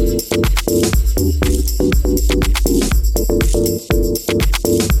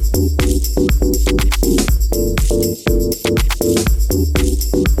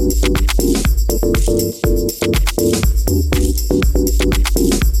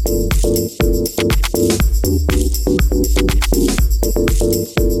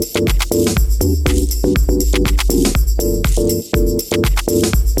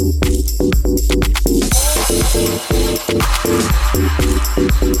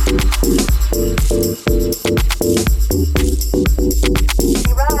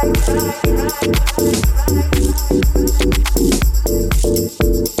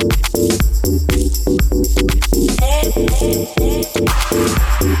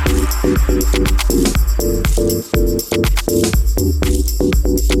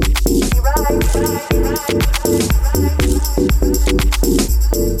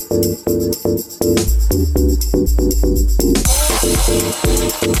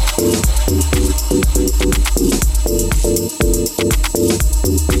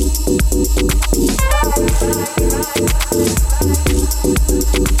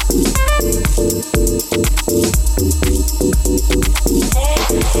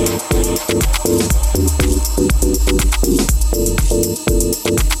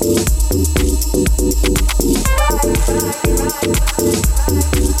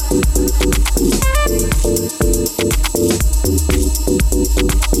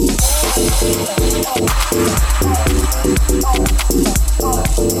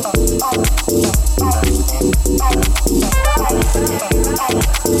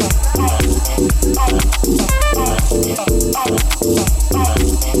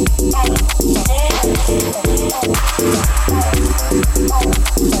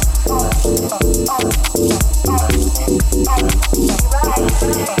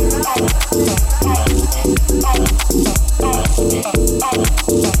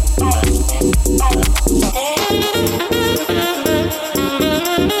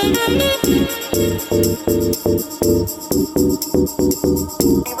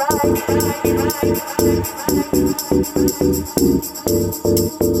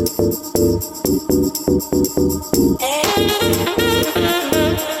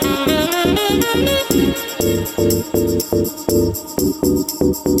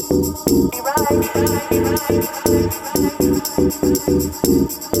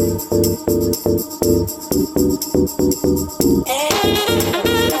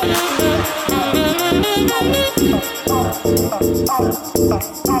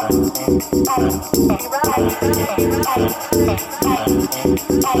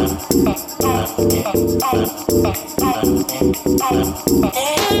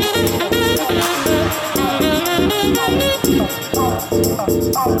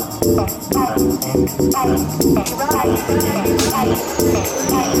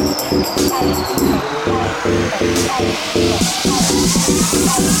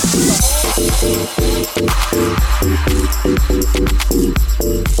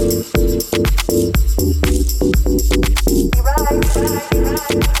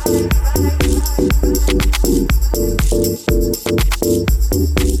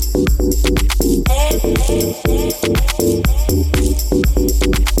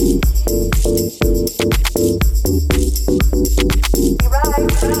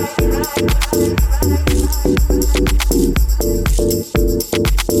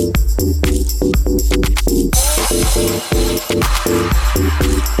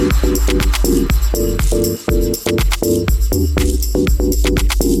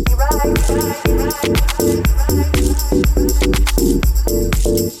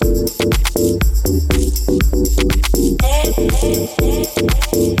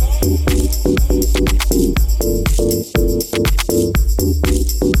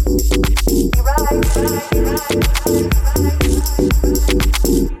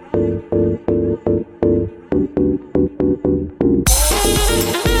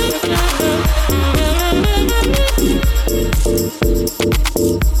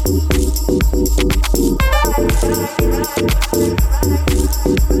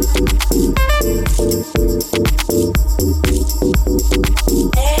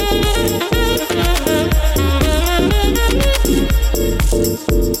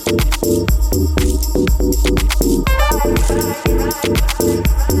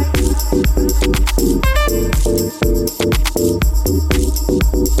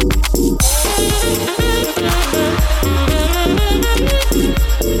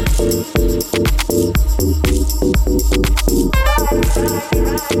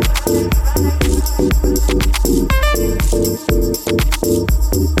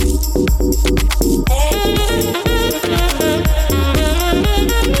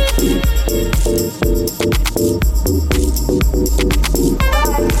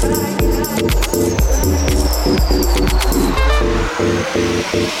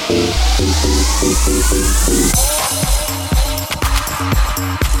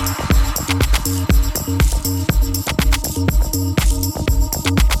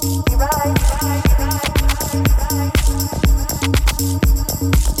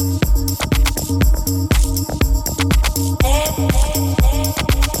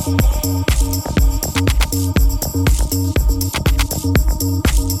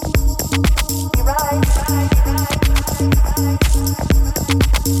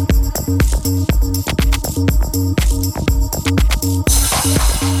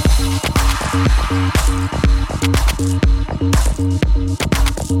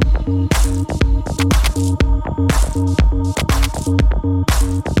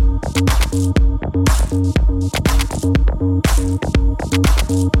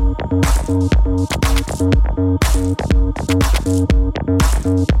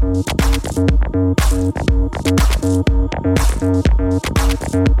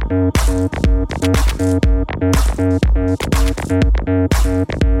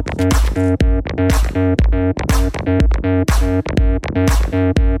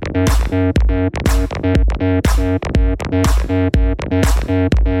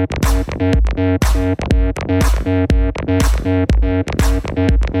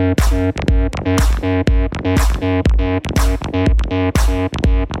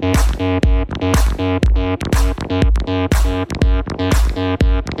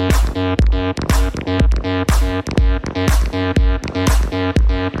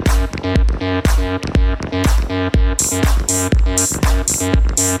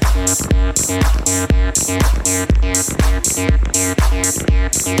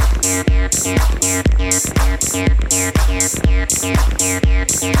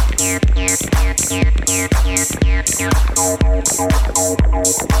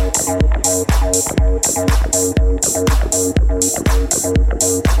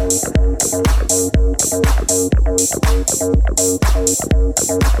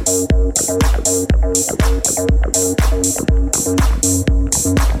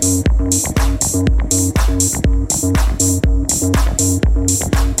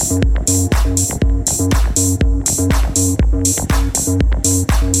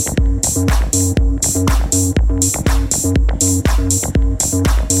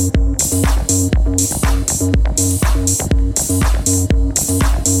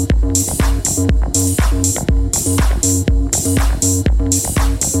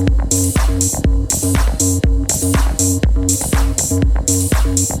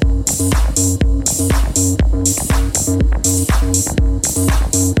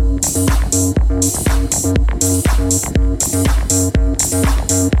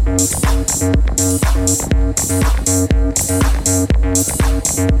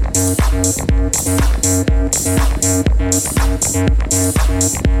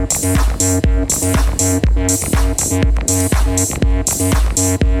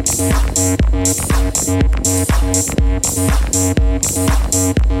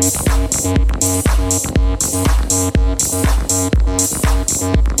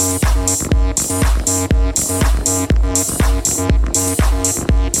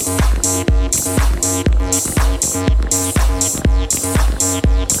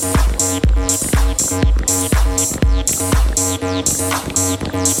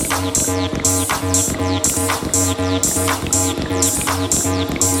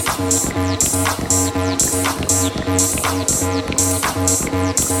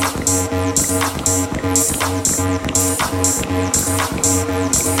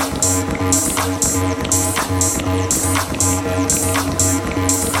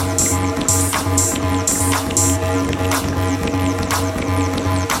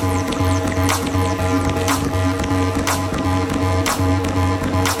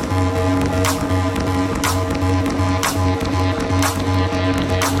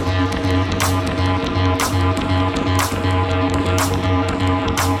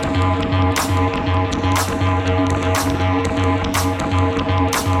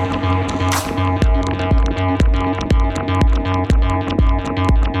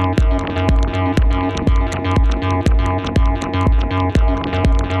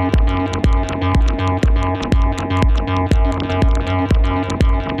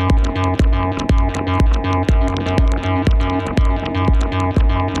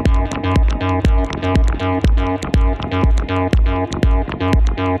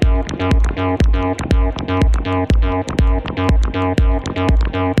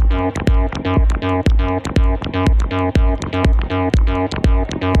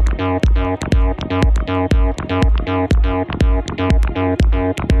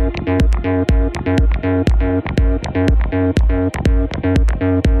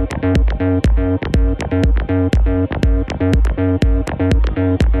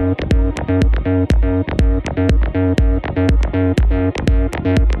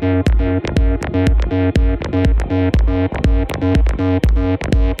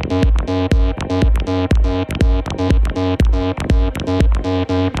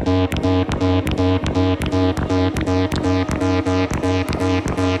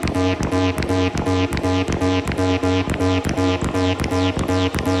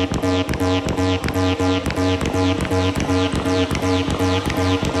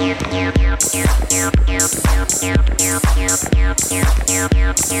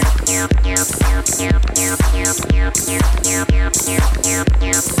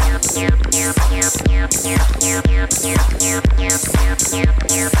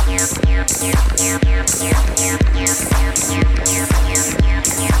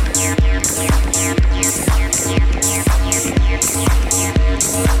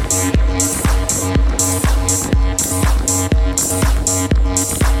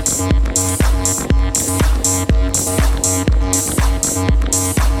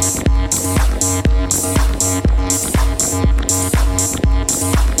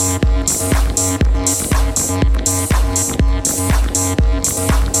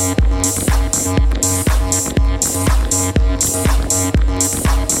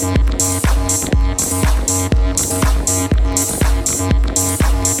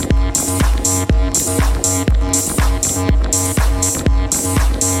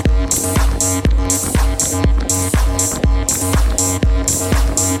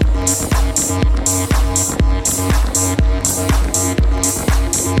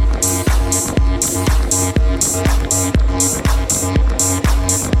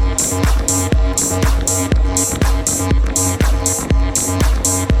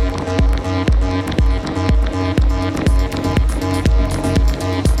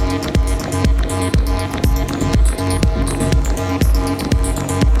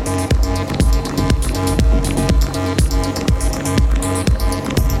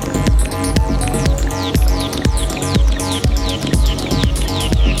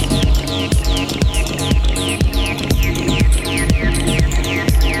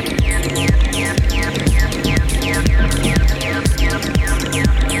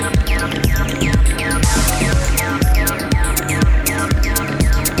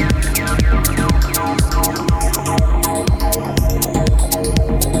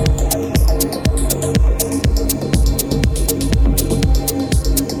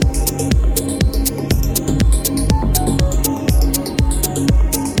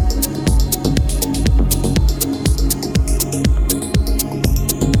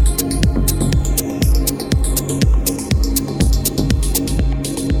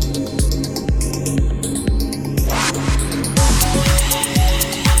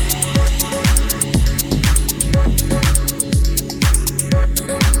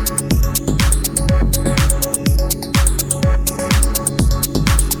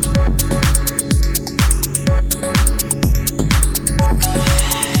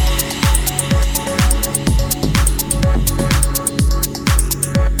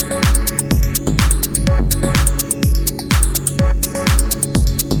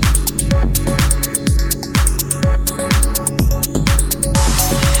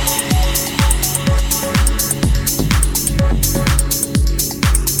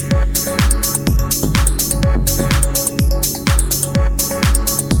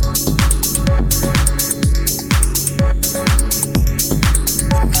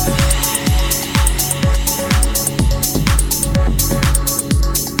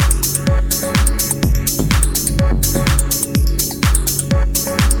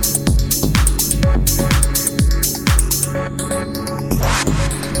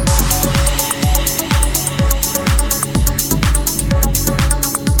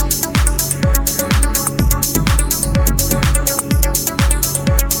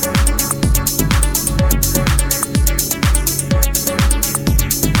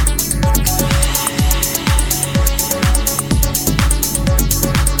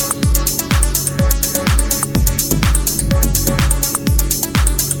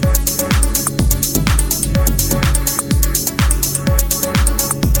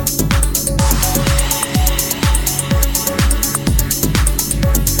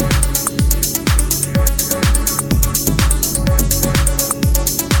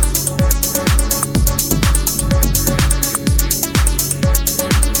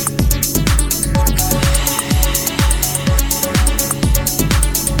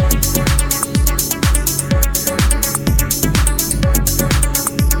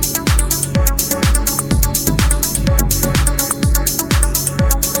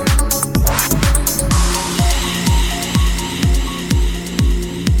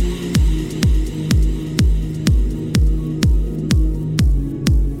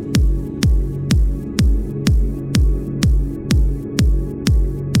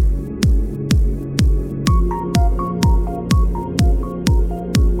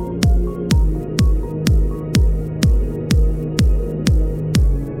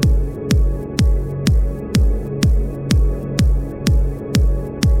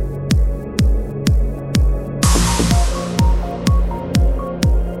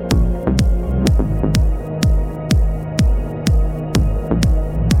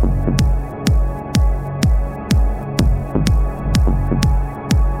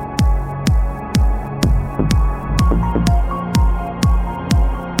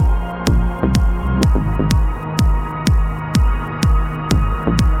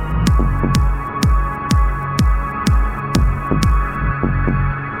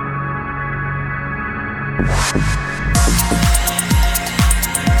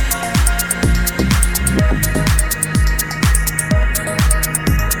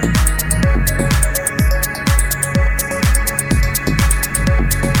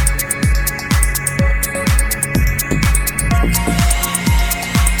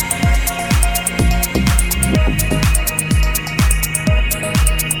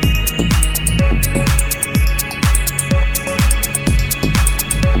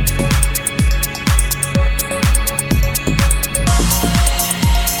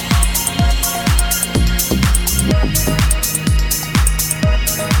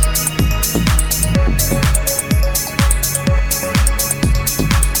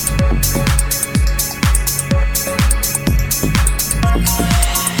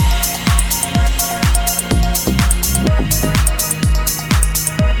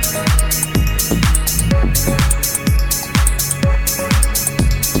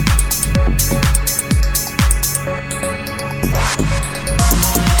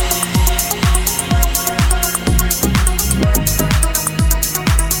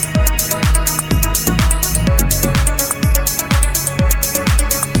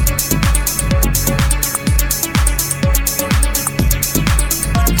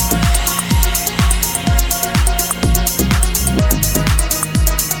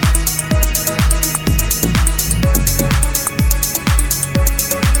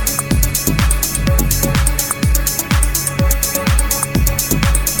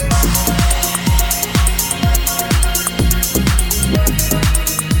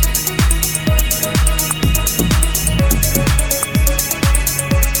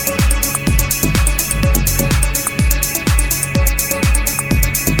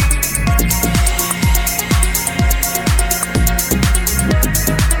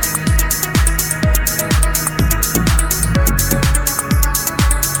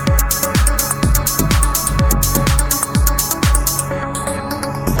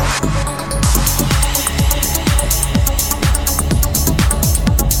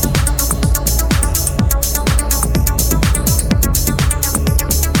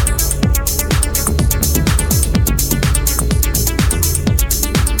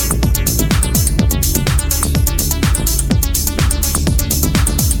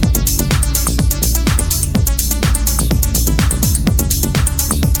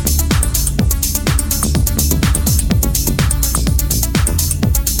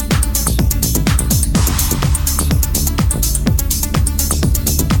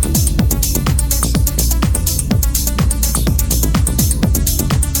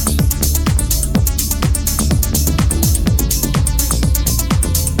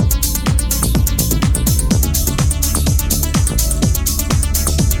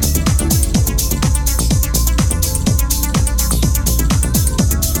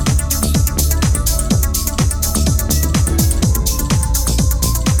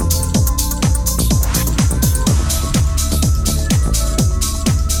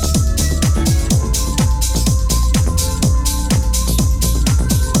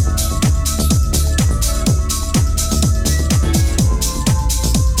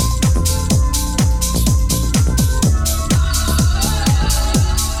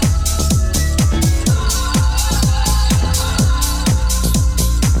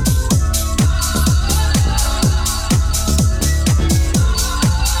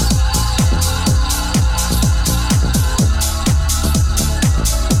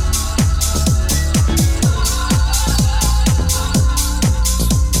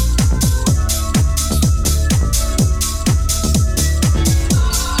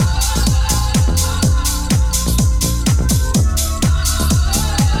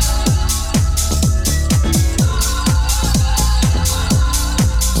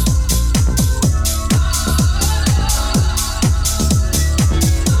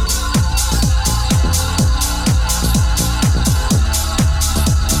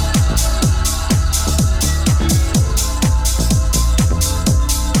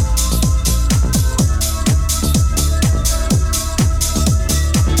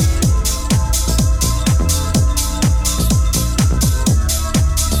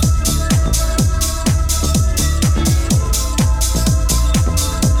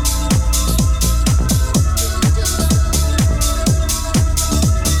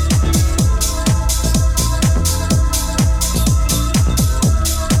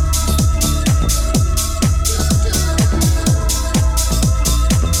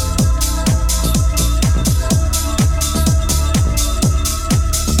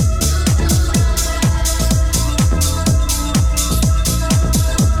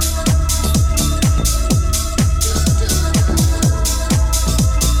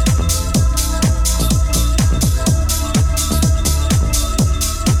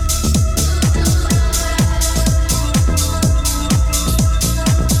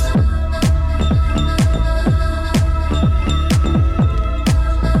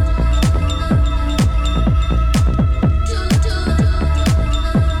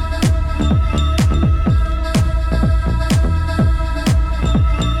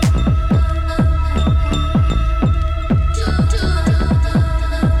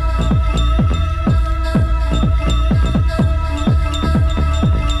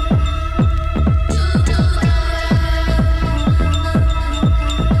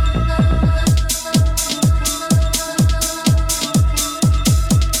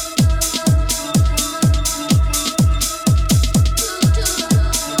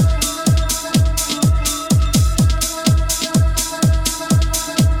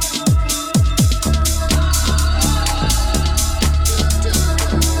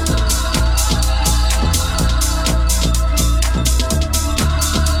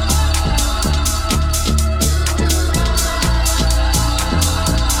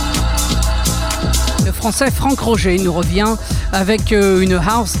 français Franck Roger nous revient avec une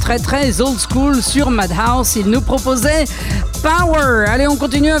house très très old school sur Madhouse. Il nous proposait Power. Allez, on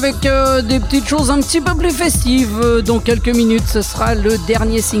continue avec des petites choses un petit peu plus festives. Dans quelques minutes, ce sera le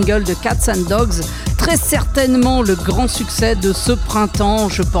dernier single de Cats and Dogs. Très certainement le grand succès de ce printemps,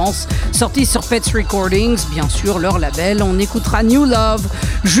 je pense. Sorti sur Pets Recordings, bien sûr, leur label. On écoutera New Love.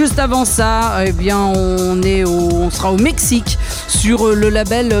 Juste avant ça, eh bien, on sera au Mexique sur le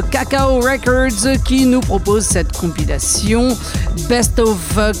label Cacao Records qui nous propose cette compilation Best of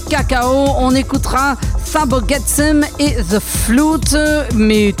Cacao. On écoutera Thabo Getsim et The Flute.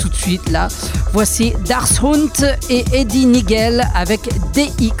 Mais tout de suite, là, voici Dars Hunt et Eddie Nigel avec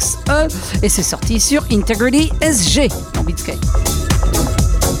DXE. Et c'est sorti sur Integrity SG dans Beatscape.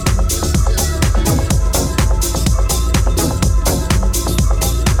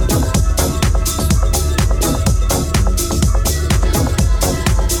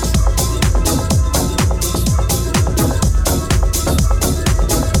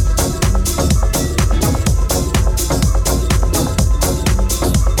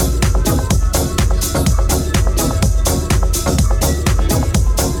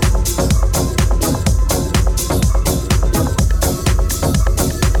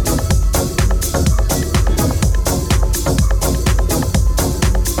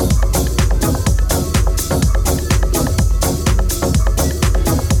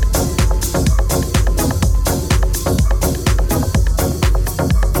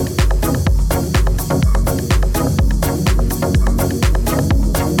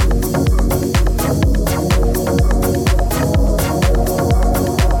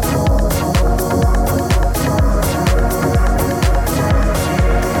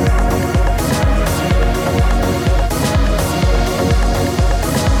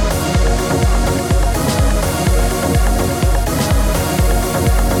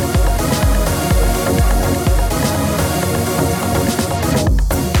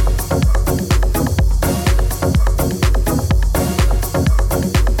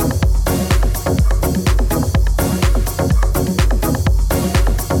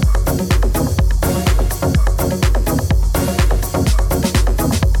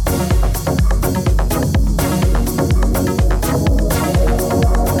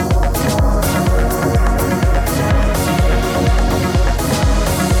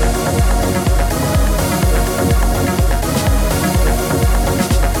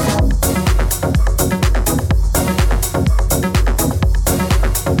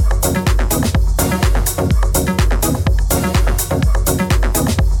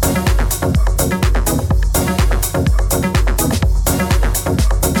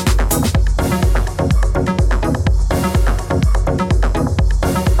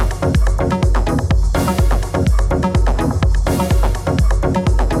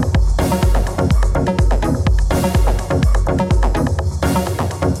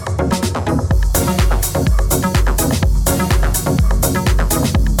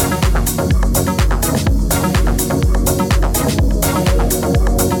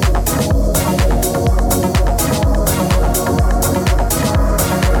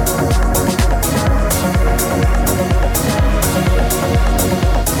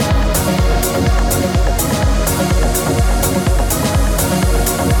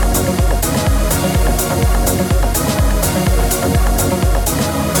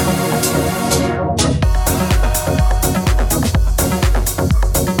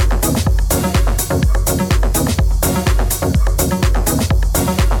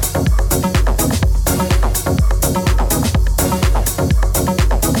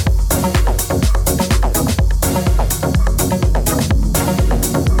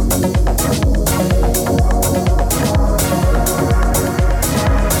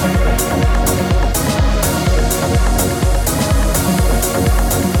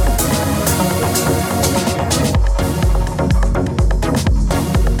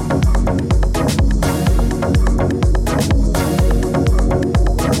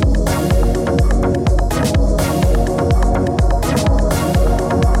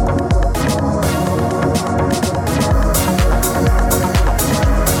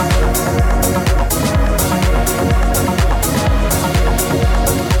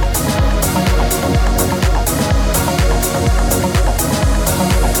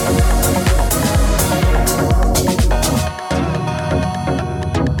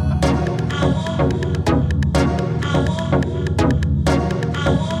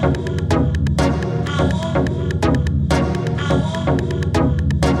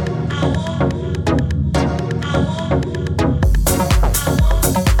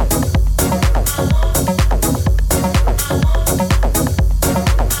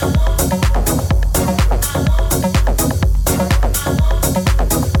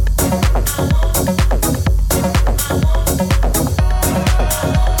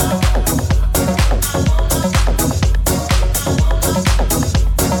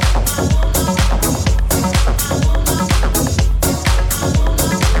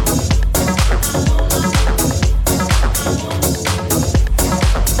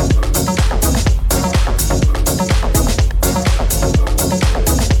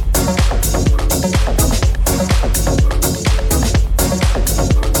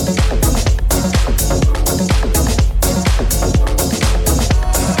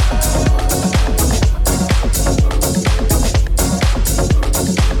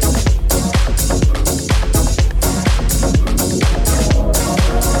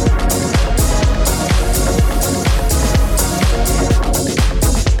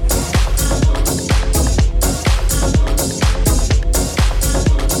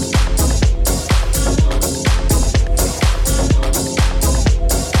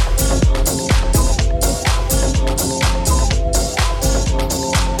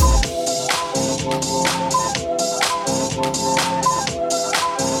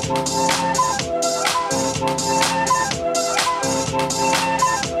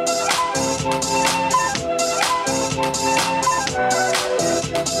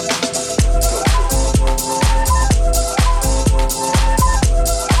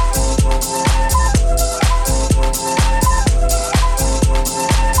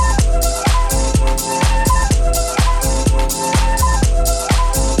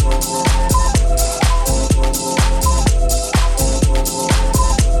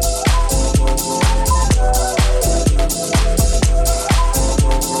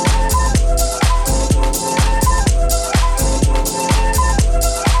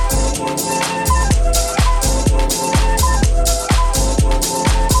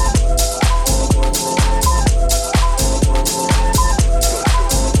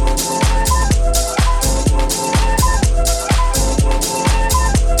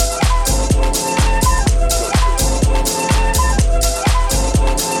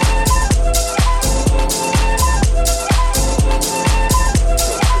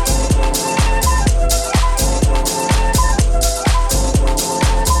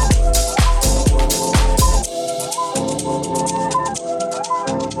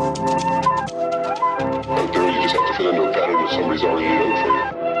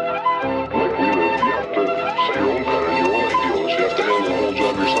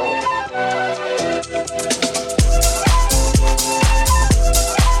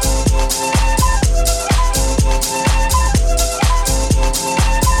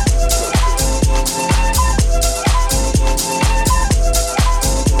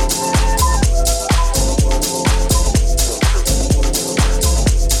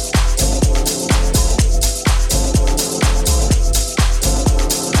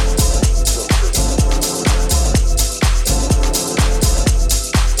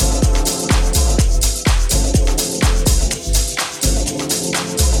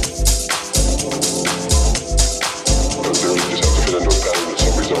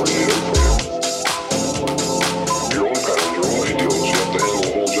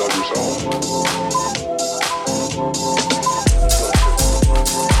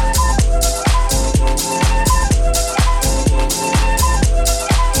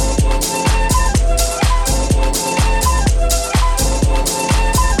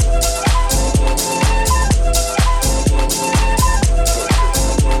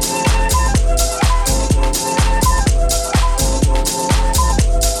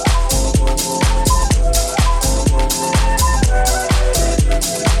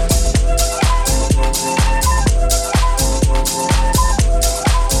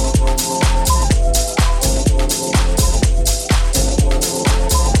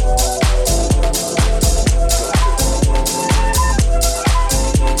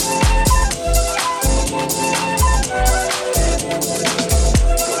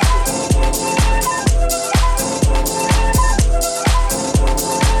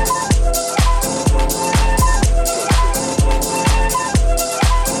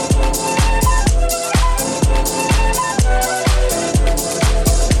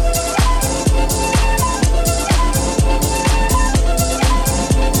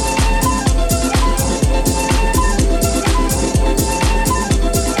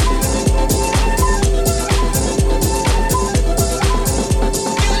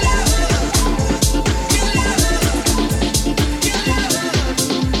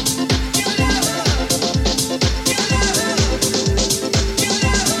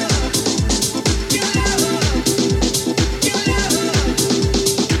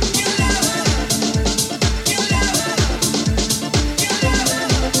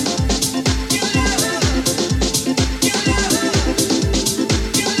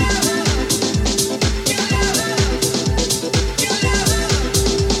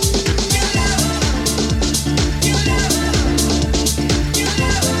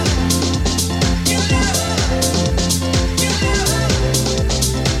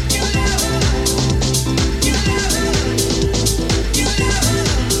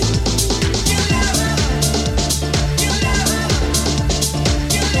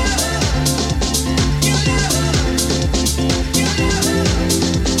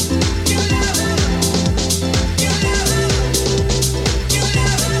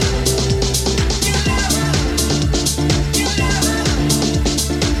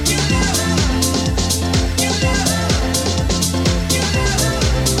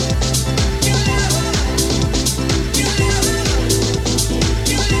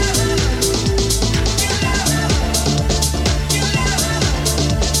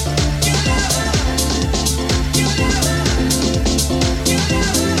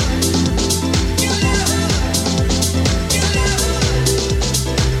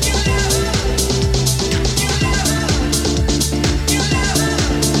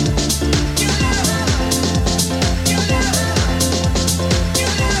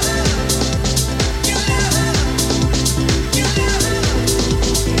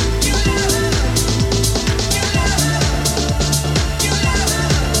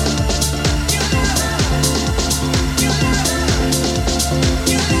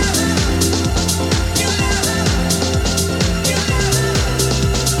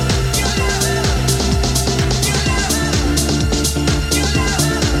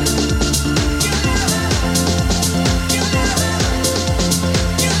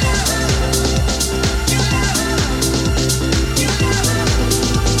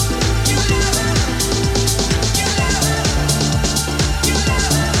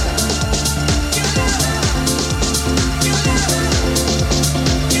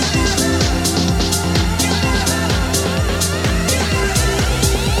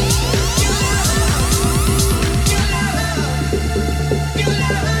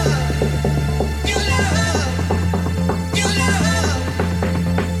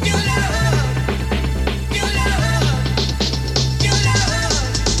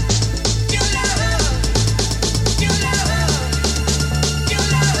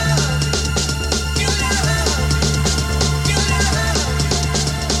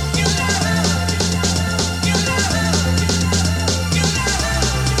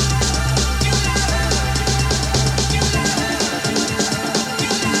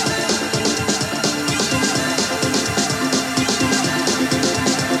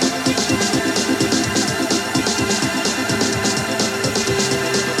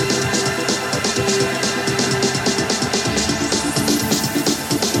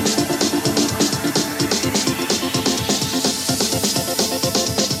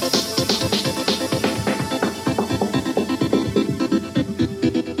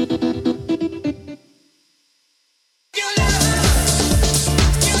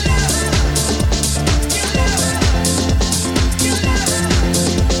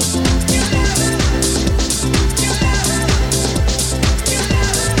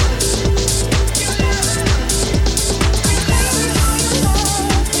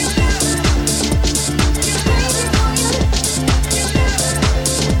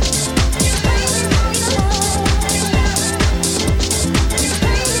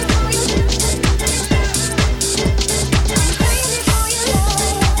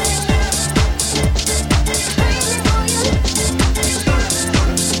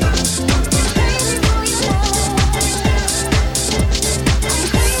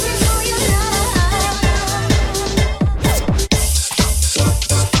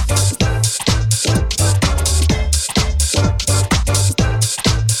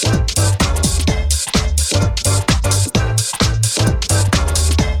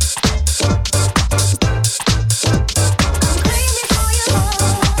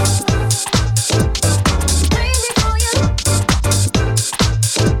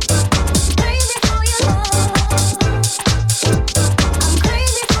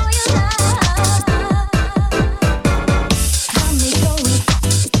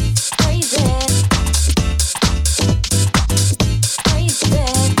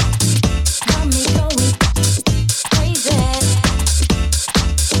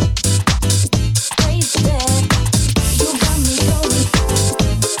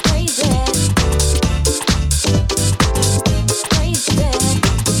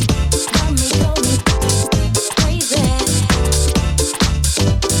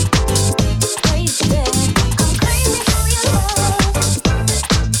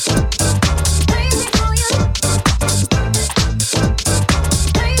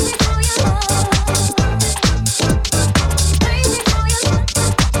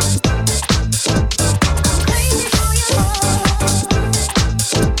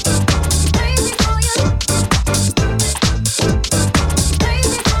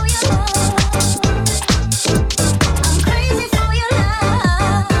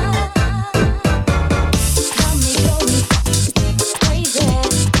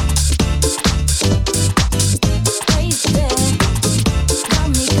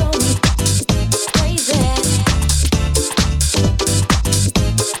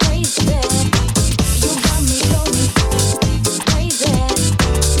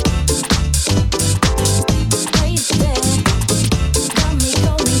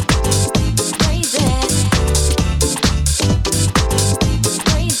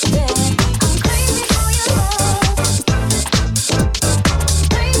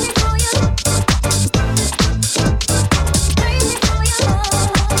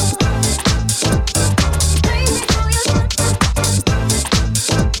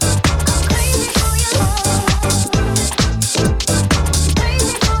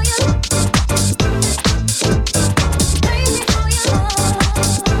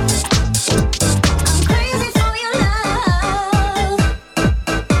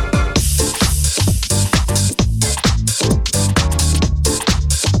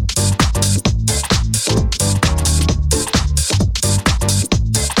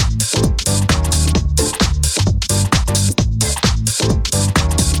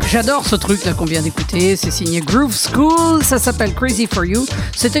 J'adore ce truc là qu'on vient d'écouter, c'est signé Groove School, ça s'appelle Crazy For You.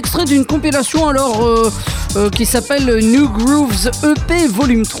 C'est extrait d'une compilation qui s'appelle New Grooves EP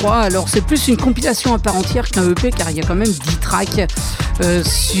Volume 3. Alors c'est plus une compilation à part entière qu'un EP car il y a quand même 10 tracks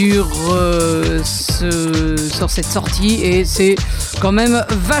sur cette sortie et c'est quand même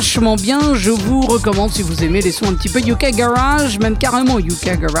vachement bien. Je vous recommande si vous aimez les sons un petit peu UK Garage, même carrément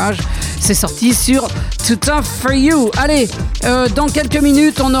UK Garage. C'est sorti sur Too Tough For You. Allez, dans quelques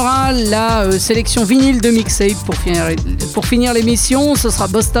minutes, on aura la sélection vinyle de Mixtape pour finir l'émission. Ce sera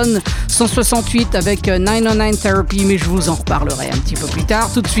Boston 168 avec 909 Therapy, mais je vous en reparlerai un petit peu plus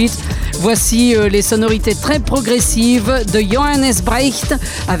tard. Tout de suite, voici les sonorités très progressives de Johannes Brecht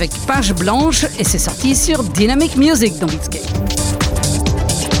avec Page Blanche et c'est sorti sur Dynamic Music dans Beatscape.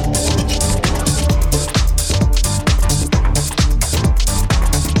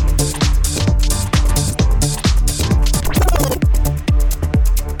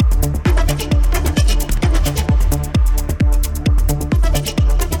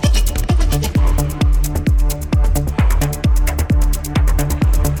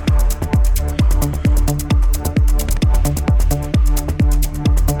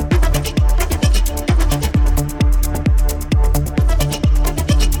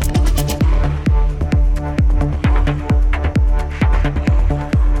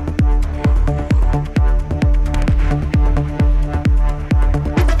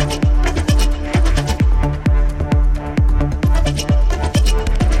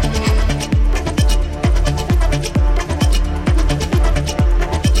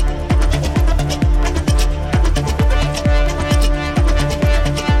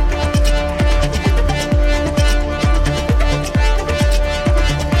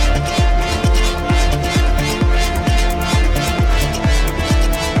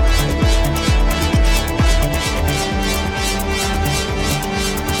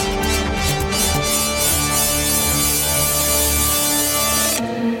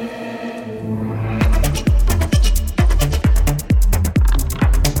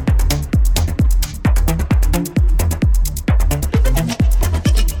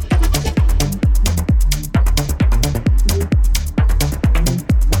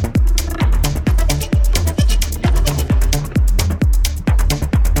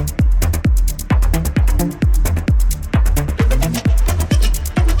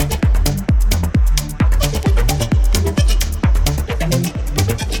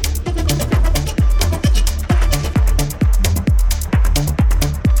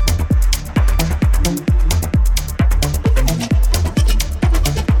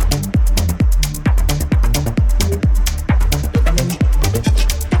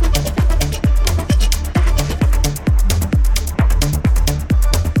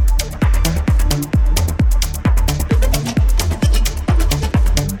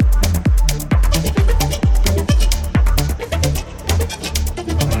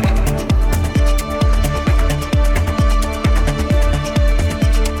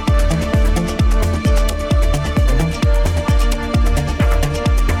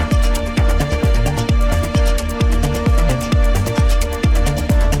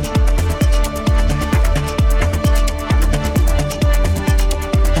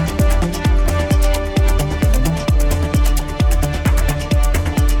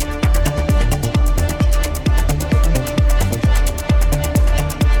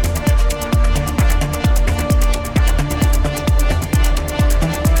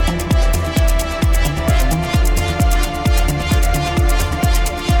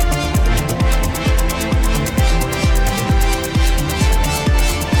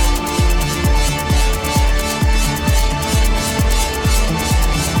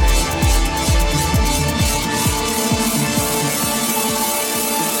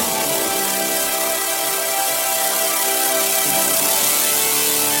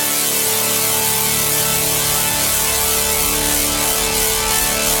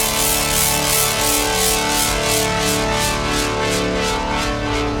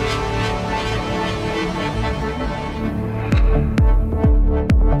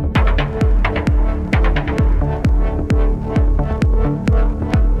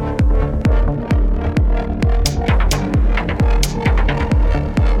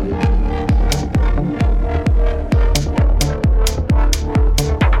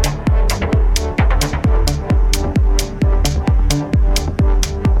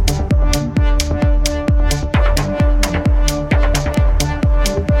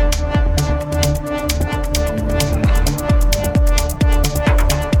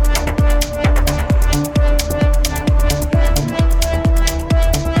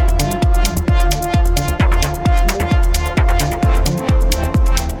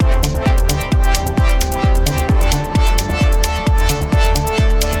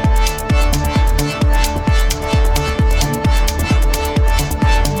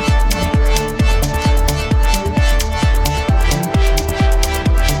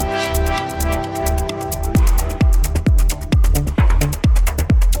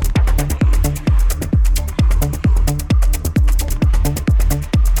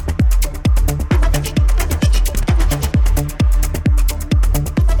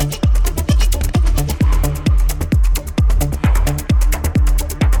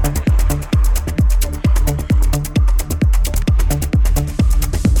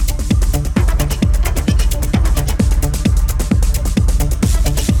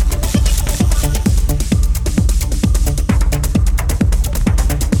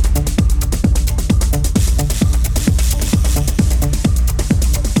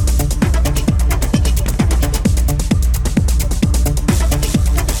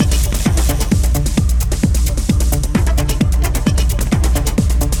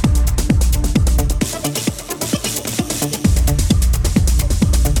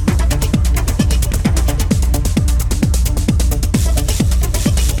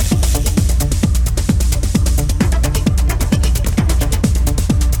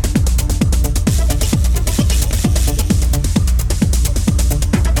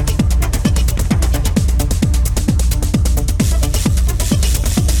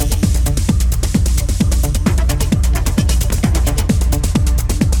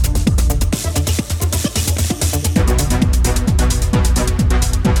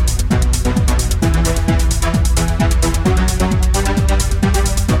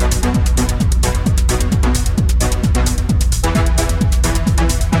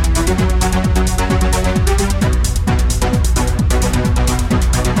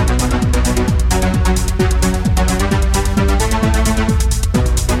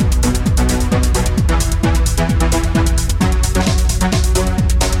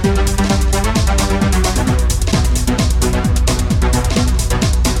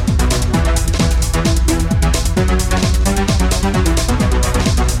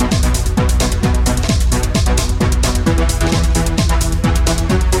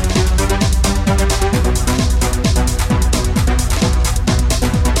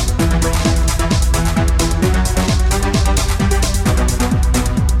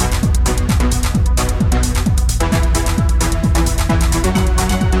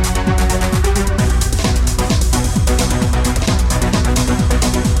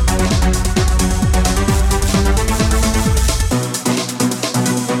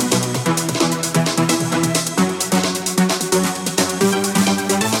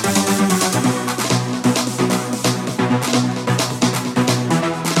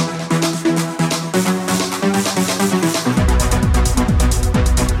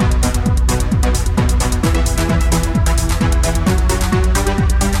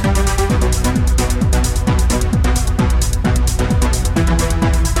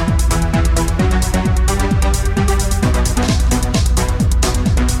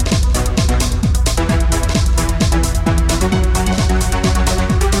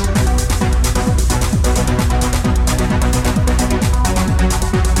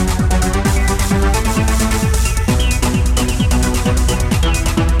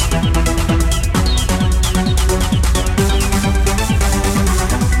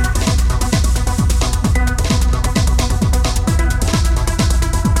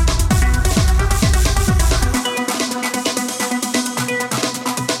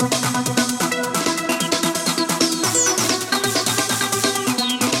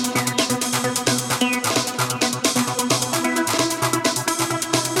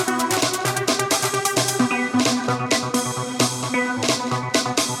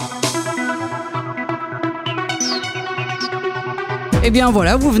 Et bien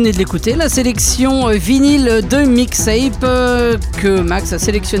voilà, vous venez de l'écouter, la sélection vinyle de Mixtape que Max a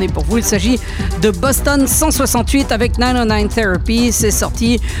sélectionné pour vous. Il s'agit de Boston 168 avec 909 Therapy. C'est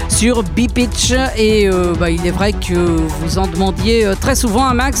sorti sur B-Pitch et il est vrai que vous en demandiez très souvent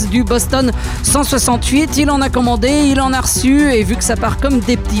à Max du Boston 168. Il en a commandé, il en a reçu et vu que ça part comme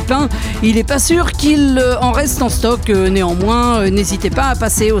des petits pains, il n'est pas sûr qu'il en reste en stock. Néanmoins, n'hésitez pas à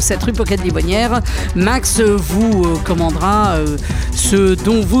passer au 7 rue Pocket-Livonnière. Max vous commandera ce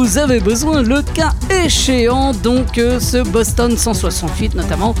dont vous avez besoin le cas échéant. Donc ce Boston 168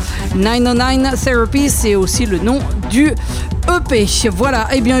 notamment. 909 Therapy, c'est aussi le nom du EP.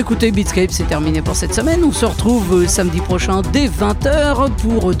 Voilà, et bien écoutez, Beatscape, c'est terminé pour cette semaine. On se retrouve samedi prochain dès 20h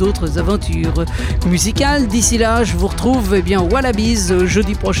pour d'autres aventures musicales. D'ici là, je vous retrouve Wallabies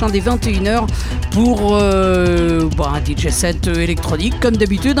jeudi prochain dès 21h pour un DJ set électronique comme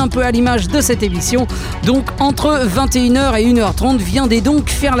d'habitude, un peu à l'image de cette émission. Donc entre 21h et 1h30, viendez donc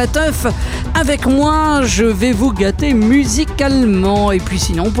faire la teuf avec moi, je vais vous gâter musicalement. Et puis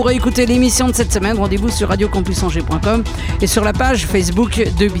sinon, on pourrait écouter l'émission de cette semaine, rendez-vous sur radiocampusangers.com et sur la page Facebook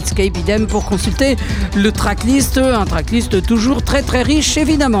de Beatscape, idem pour consulter le tracklist, un tracklist toujours très très riche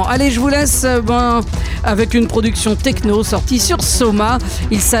évidemment. Allez, je vous laisse avec une production techno sortie sur Soma.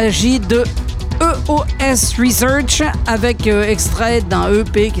 Il s'agit de EOS Research avec extrait d'un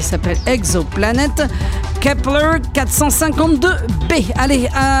EP qui s'appelle Exoplanet Kepler 452b. Allez,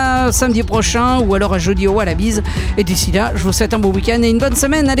 à samedi prochain ou alors à jeudi au Wallabies. Et d'ici là, je vous souhaite un bon week-end et une bonne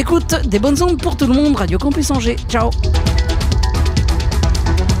semaine à l'écoute des bonnes ondes pour tout le monde. Radio Campus Angers. Ciao.